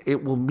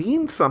it will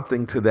mean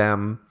something to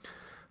them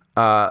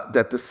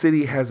that the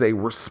city has a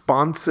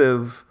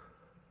responsive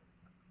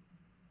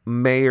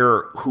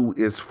mayor who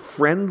is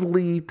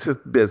friendly to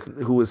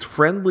business, who is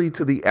friendly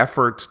to the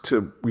effort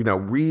to,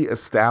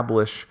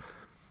 reestablish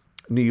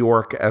New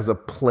York as a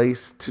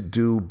place to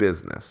do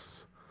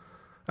business.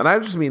 And I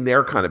just mean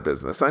their kind of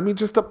business. I mean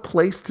just a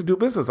place to do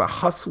business, a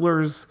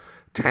hustler's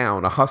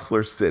town, a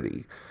hustler's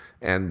city.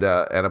 And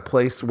a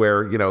place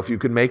where, if you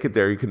can make it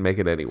there, you can make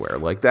it anywhere.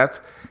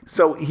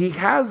 So he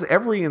has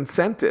every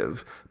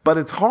incentive, but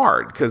it's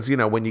hard because,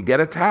 when you get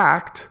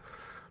attacked,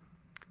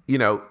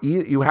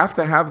 you have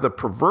to have the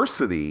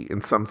perversity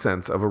in some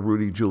sense of a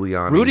Rudy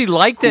Giuliani. Rudy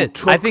liked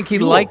it. I think he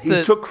liked it.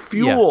 He took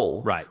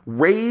fuel, right,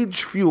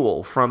 rage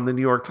fuel from the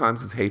New York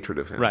Times' hatred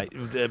of him. Right.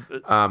 De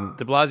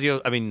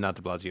Blasio, not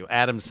De Blasio.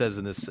 Adams says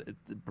in this,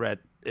 Brett,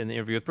 in the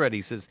interview with Brett,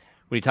 he says,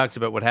 when he talks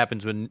about what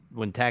happens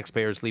when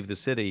taxpayers leave the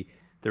city,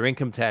 their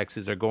income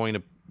taxes are going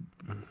to,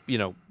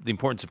 the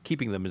importance of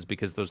keeping them is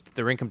because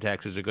their income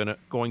taxes are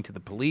going to the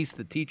police,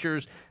 the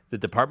teachers, the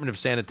Department of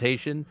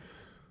Sanitation.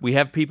 We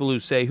have people who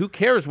say, who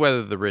cares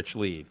whether the rich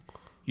leave?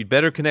 You'd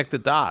better connect the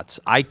dots.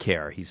 I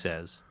care, he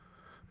says.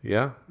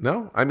 Yeah.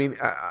 No, I mean,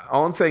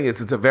 all I'm saying is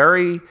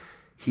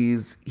he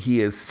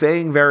is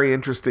saying very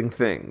interesting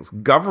things.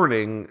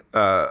 Governing,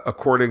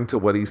 according to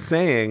what he's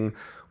saying,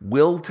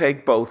 will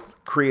take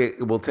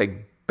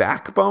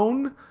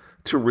backbone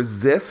to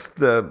resist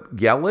the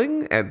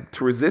yelling and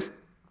to resist,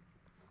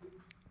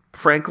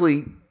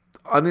 frankly,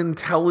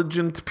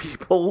 unintelligent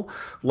people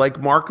like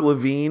Mark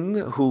Levine,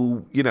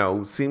 who,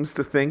 seems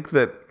to think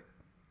that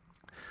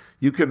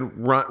you can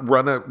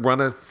run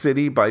a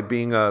city by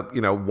being a,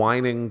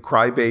 whining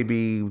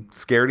crybaby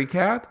scaredy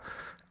cat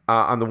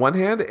on the one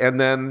hand, and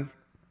then,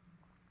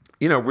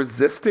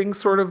 resisting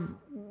sort of,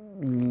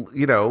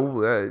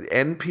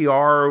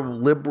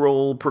 NPR,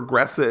 liberal,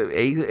 progressive,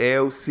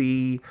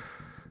 AOC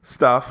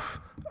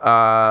stuff,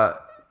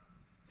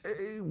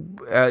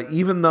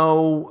 even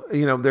though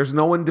there's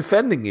no one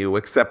defending you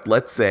except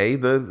say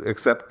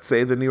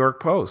the New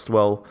York Post.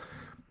 Well,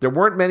 there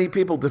weren't many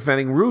people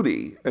defending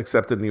Rudy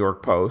except the New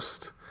York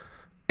Post,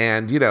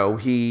 And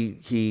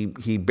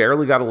he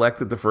barely got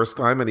elected the first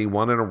time, and he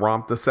won in a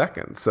romp the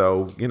second.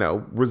 So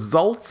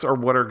results are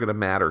what are going to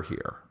matter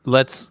here.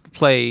 Let's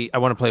play. I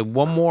want to play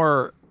one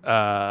more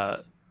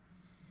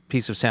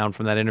piece of sound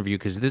from that interview,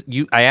 because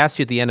I asked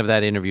you at the end of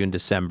that interview in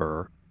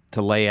December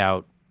to lay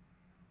out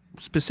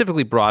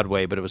specifically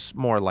Broadway, but it was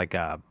more like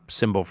a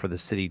symbol for the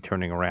city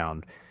turning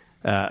around.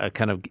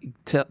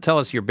 Tell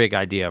us your big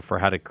idea for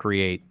how to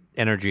create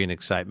energy and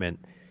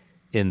excitement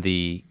in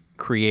the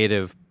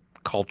creative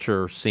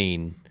culture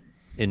scene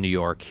in New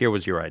York. Here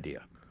was your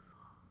idea.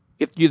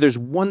 If there's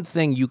one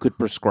thing you could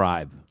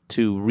prescribe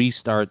to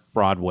restart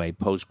Broadway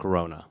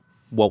post-corona,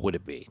 what would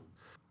it be?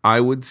 I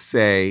would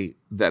say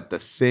that the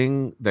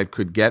thing that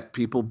could get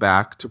people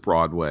back to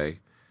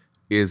Broadway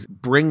is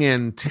bring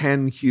in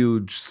 10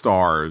 huge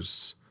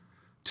stars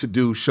to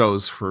do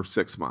shows for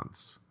 6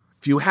 months.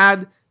 If you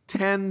had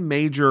 10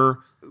 major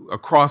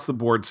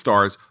across-the-board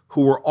stars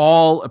who were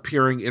all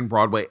appearing in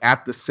Broadway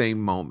at the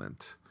same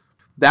moment,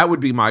 that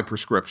would be my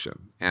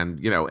prescription. And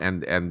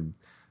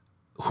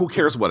who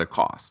cares what it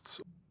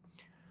costs?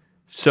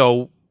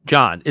 So,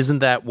 John, isn't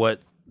that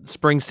what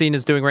Springsteen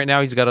is doing right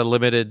now? He's got a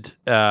limited.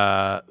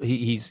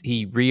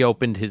 He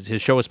reopened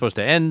his show was supposed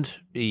to end.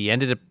 He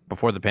ended it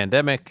before the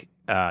pandemic.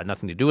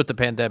 Nothing to do with the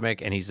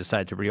pandemic, and he's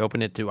decided to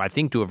reopen it to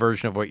a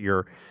version of what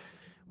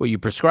you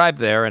prescribed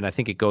there, and I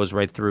think it goes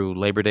right through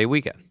Labor Day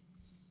weekend.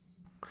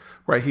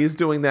 Right, he's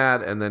doing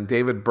that, and then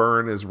David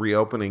Byrne is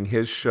reopening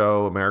his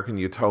show, American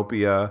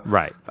Utopia,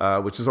 right,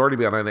 which has already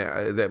been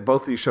on.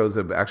 Both these shows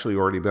have actually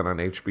already been on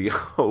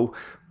HBO,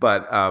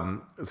 but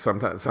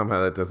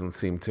somehow that doesn't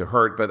seem to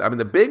hurt. But I mean,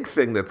 the big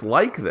thing that's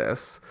like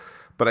this,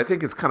 but I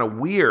think it's kind of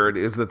weird,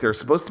 is that there's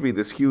supposed to be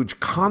this huge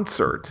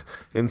concert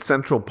in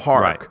Central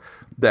Park. Right.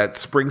 That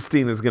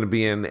Springsteen is going to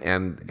be in,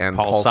 and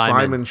Paul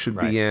Simon should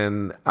be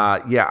in.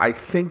 I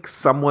think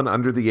someone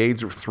under the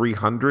age of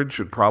 300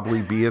 should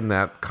probably be in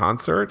that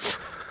concert.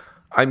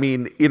 I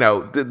mean,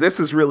 this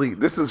is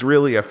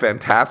really a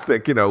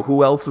fantastic.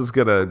 Who else is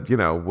gonna?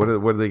 What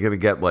are they gonna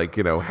get? Like,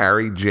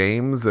 Harry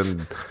James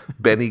and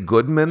Benny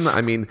Goodman.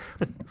 I mean,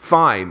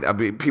 fine. I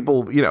mean,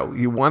 people.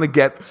 You want to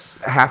get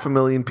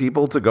 500,000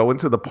 people to go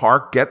into the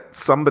park. Get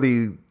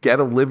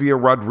Olivia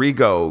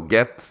Rodrigo.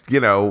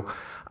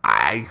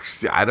 I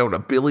don't know,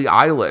 Billie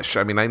Eilish.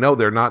 I mean, I know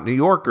they're not New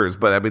Yorkers,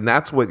 but I mean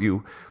that's what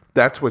you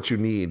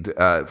need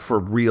for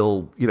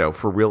real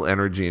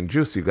energy and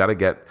juice. You got to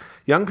get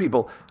young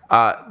people.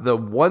 The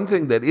one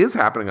thing that is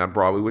happening on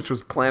Broadway, which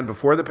was planned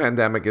before the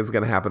pandemic, is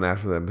going to happen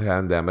after the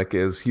pandemic,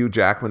 is Hugh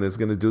Jackman is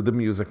going to do The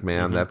Music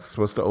Man. Mm-hmm. That's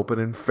supposed to open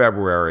in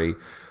February.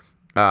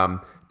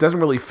 Doesn't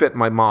really fit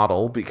my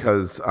model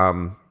because.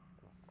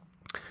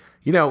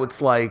 It's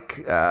like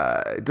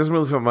it doesn't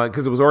really feel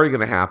because it was already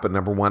going to happen,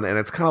 number one, and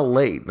it's kind of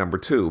late, number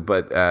two.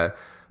 But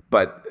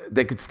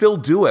they could still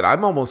do it.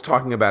 I'm almost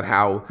talking about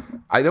how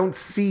I don't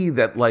see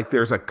that like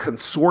there's a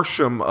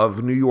consortium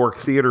of New York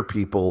theater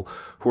people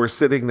who are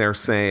sitting there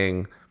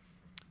saying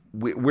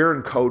we're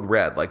in code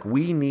red. Like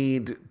we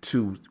need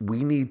to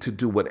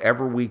do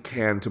whatever we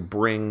can to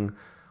bring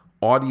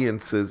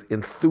audiences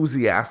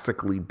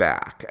enthusiastically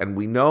back. And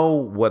we know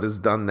what has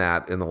done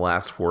that in the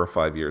last 4 or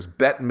 5 years.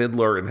 Bette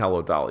Midler in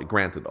Hello, Dolly.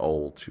 Granted,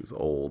 old. She was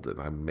old, and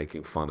I'm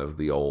making fun of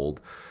the old.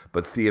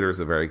 But theater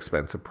is a very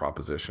expensive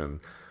proposition.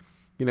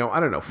 I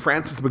don't know.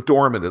 Frances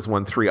McDormand has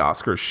won 3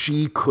 Oscars.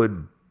 She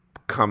could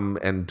come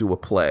and do a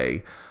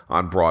play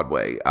on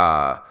Broadway.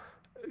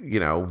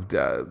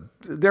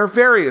 There are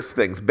various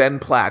things. Ben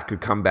Platt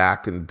could come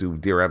back and do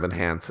Dear Evan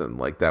Hansen.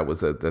 Like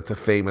that's a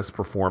famous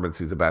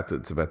performance. It's about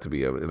to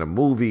be in a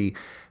movie.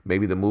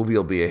 Maybe the movie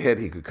will be a hit.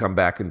 He could come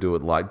back and do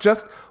it live.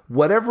 Just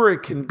whatever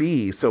it can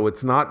be. So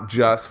it's not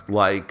just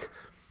like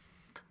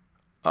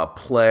a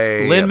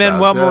play.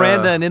 Lin-Manuel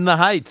Miranda and In the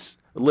Heights.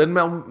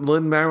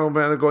 Lin-Manuel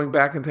Miranda going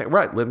back in time.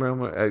 Right.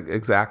 Lin-Manuel,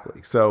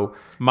 exactly. So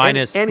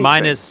minus the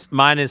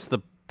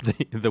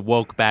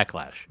woke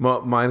backlash.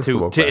 Minus the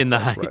woke backlash. In the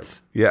Heights.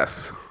 Right.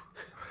 Yes.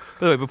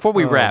 By the way, before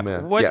we wrap,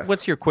 yes.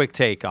 What's your quick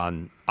take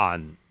on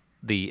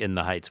the In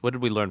the Heights? What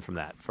did we learn from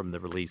that, from the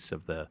release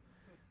of the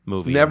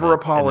movie? Never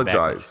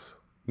apologize.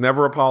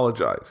 Never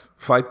apologize.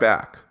 Fight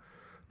back.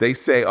 They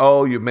say,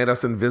 oh, you made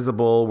us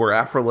invisible. We're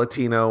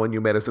Afro-Latino, and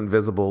you made us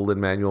invisible,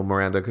 Lin-Manuel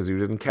Miranda, because you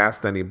didn't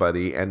cast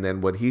anybody. And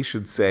then what he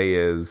should say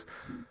is,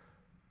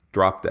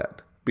 drop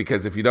dead.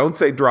 Because if you don't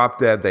say drop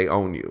dead, they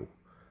own you.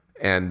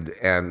 And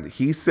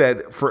he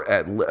said,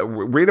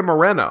 Rita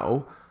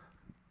Moreno,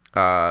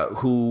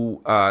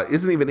 who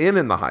isn't even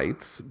in the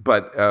Heights,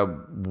 but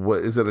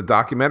is it a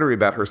documentary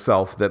about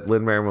herself that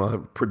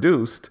Lin-Manuel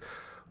produced,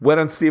 went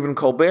on Stephen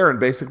Colbert and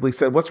basically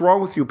said, what's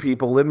wrong with you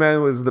people?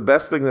 Lin-Manuel is the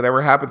best thing that ever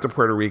happened to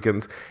Puerto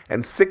Ricans.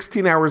 And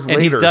 16 hours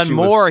later,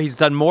 he's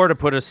done more to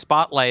put a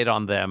spotlight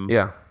on them.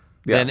 Yeah,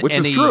 which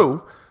is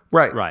true.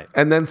 Right.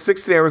 And then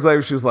 16 hours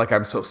later, she was like,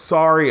 I'm so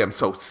sorry. I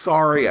feel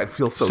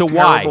so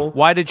terrible. So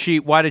why did she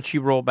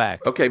roll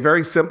back? Okay,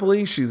 very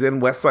simply, she's in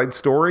West Side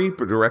Story,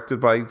 directed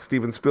by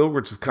Steven Spielberg,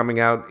 which is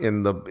coming out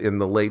in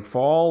the late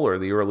fall or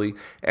the early.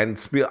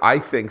 And I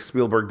think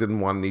Spielberg didn't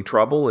want any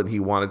trouble, and he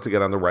wanted to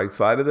get on the right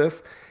side of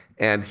this.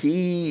 And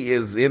he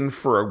is in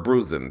for a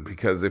bruising,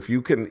 because if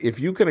you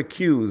can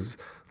accuse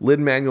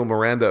Lin-Manuel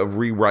Miranda of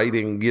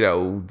rewriting,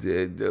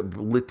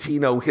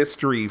 Latino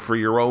history for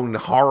your own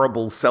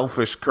horrible,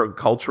 selfish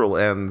cultural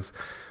ends,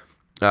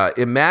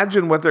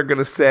 imagine what they're going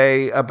to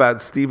say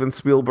about Steven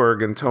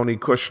Spielberg and Tony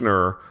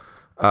Kushner,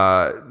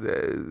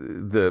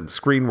 the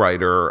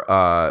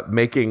screenwriter,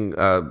 making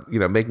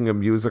a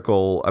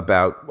musical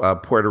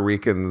about Puerto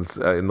Ricans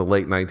in the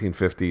late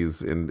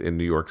 1950s in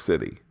New York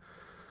City.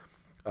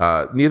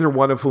 Neither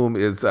one of whom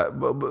is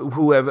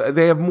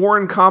they have more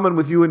in common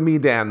with you and me,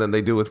 Dan, than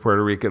they do with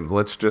Puerto Ricans.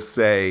 Let's just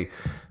say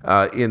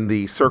in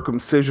the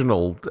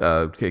circumcisional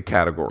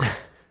category.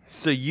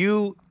 So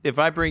if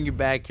I bring you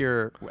back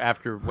here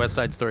after West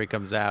Side Story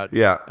comes out,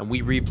 and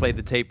we replay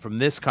the tape from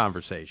this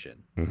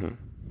conversation,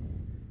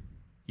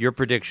 your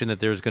prediction that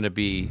there's going to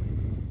be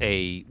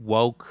a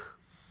woke,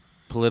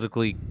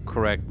 politically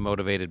correct,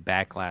 motivated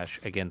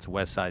backlash against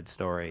West Side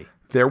Story.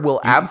 There will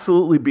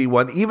absolutely be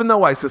one, even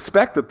though I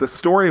suspect that the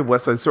story of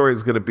West Side Story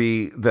is going to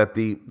be that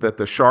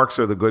the Sharks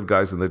are the good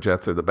guys and the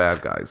Jets are the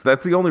bad guys.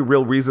 That's the only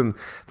real reason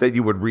that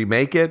you would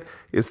remake it,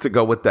 is to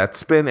go with that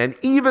spin. And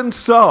even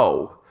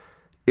so,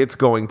 it's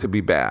going to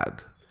be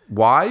bad.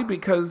 Why?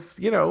 Because,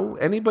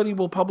 anybody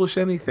will publish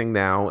anything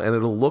now, and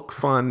it'll look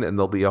fun, and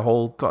there'll be a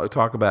whole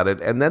talk about it.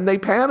 And then they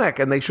panic,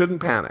 and they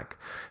shouldn't panic.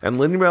 And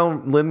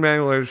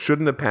Lin-Manuel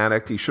shouldn't have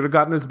panicked. He should have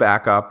gotten his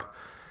back up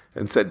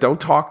and said, "Don't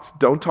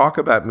talk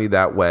about me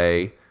that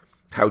way.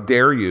 How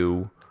dare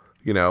you?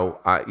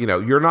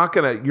 You're not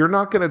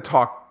gonna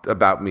talk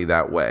about me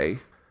that way.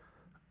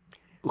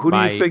 Who do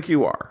you think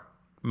you are?"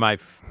 My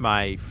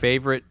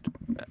favorite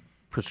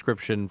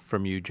prescription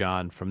from you,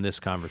 John, from this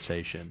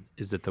conversation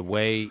is that the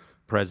way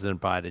President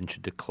Biden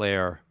should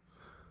declare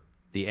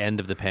the end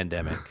of the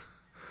pandemic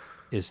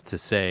is to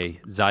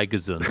say "Sei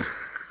gesund."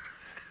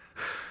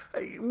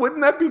 Wouldn't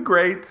that be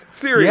great?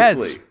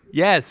 Seriously.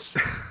 Yes.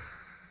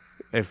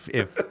 If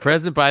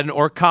President Biden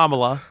or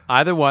Kamala,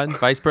 either one,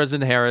 Vice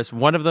President Harris,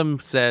 one of them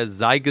says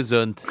 "Sei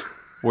gesund,"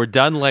 we're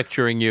done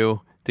lecturing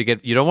you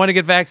you don't want to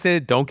get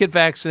vaccinated, don't get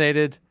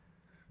vaccinated.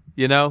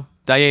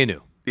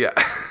 Dayenu. Yeah.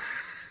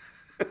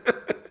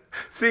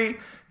 See,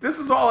 this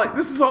is all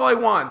I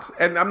want,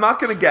 and I'm not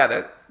going to get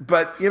it,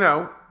 but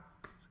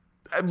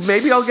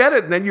maybe I'll get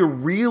it, and then you're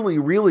really,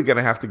 really going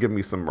to have to give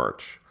me some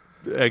merch.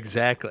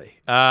 Exactly.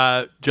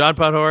 John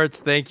Podhoretz,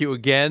 thank you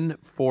again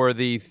for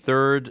the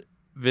third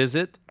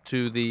visit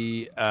to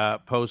the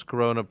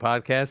Post-Corona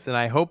podcast, and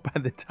I hope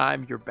by the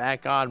time you're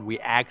back on, we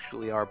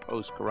actually are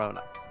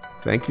post-Corona.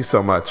 Thank you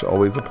so much.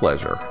 Always a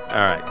pleasure.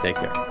 All right. Take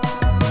care.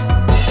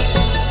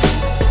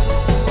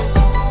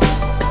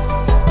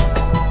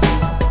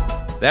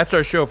 That's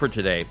our show for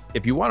today.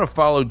 If you want to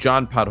follow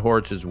John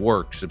Podhoretz's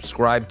work,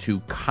 subscribe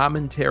to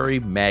Commentary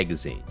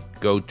Magazine.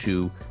 Go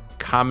to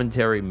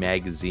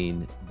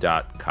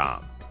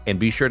commentarymagazine.com. And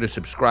be sure to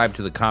subscribe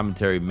to the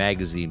Commentary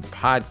Magazine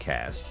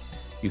podcast.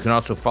 You can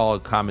also follow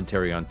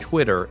Commentary on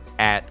Twitter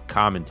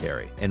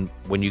 @Commentary. And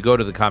when you go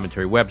to the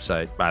Commentary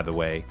website, by the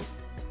way,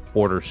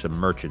 order some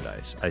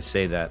merchandise. I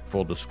say that,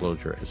 full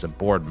disclosure, as a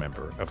board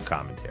member of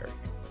Commentary.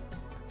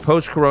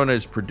 Post-Corona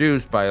is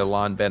produced by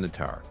Alon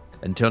Benatar.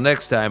 Until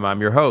next time, I'm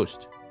your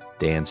host,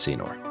 Dan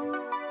Senor.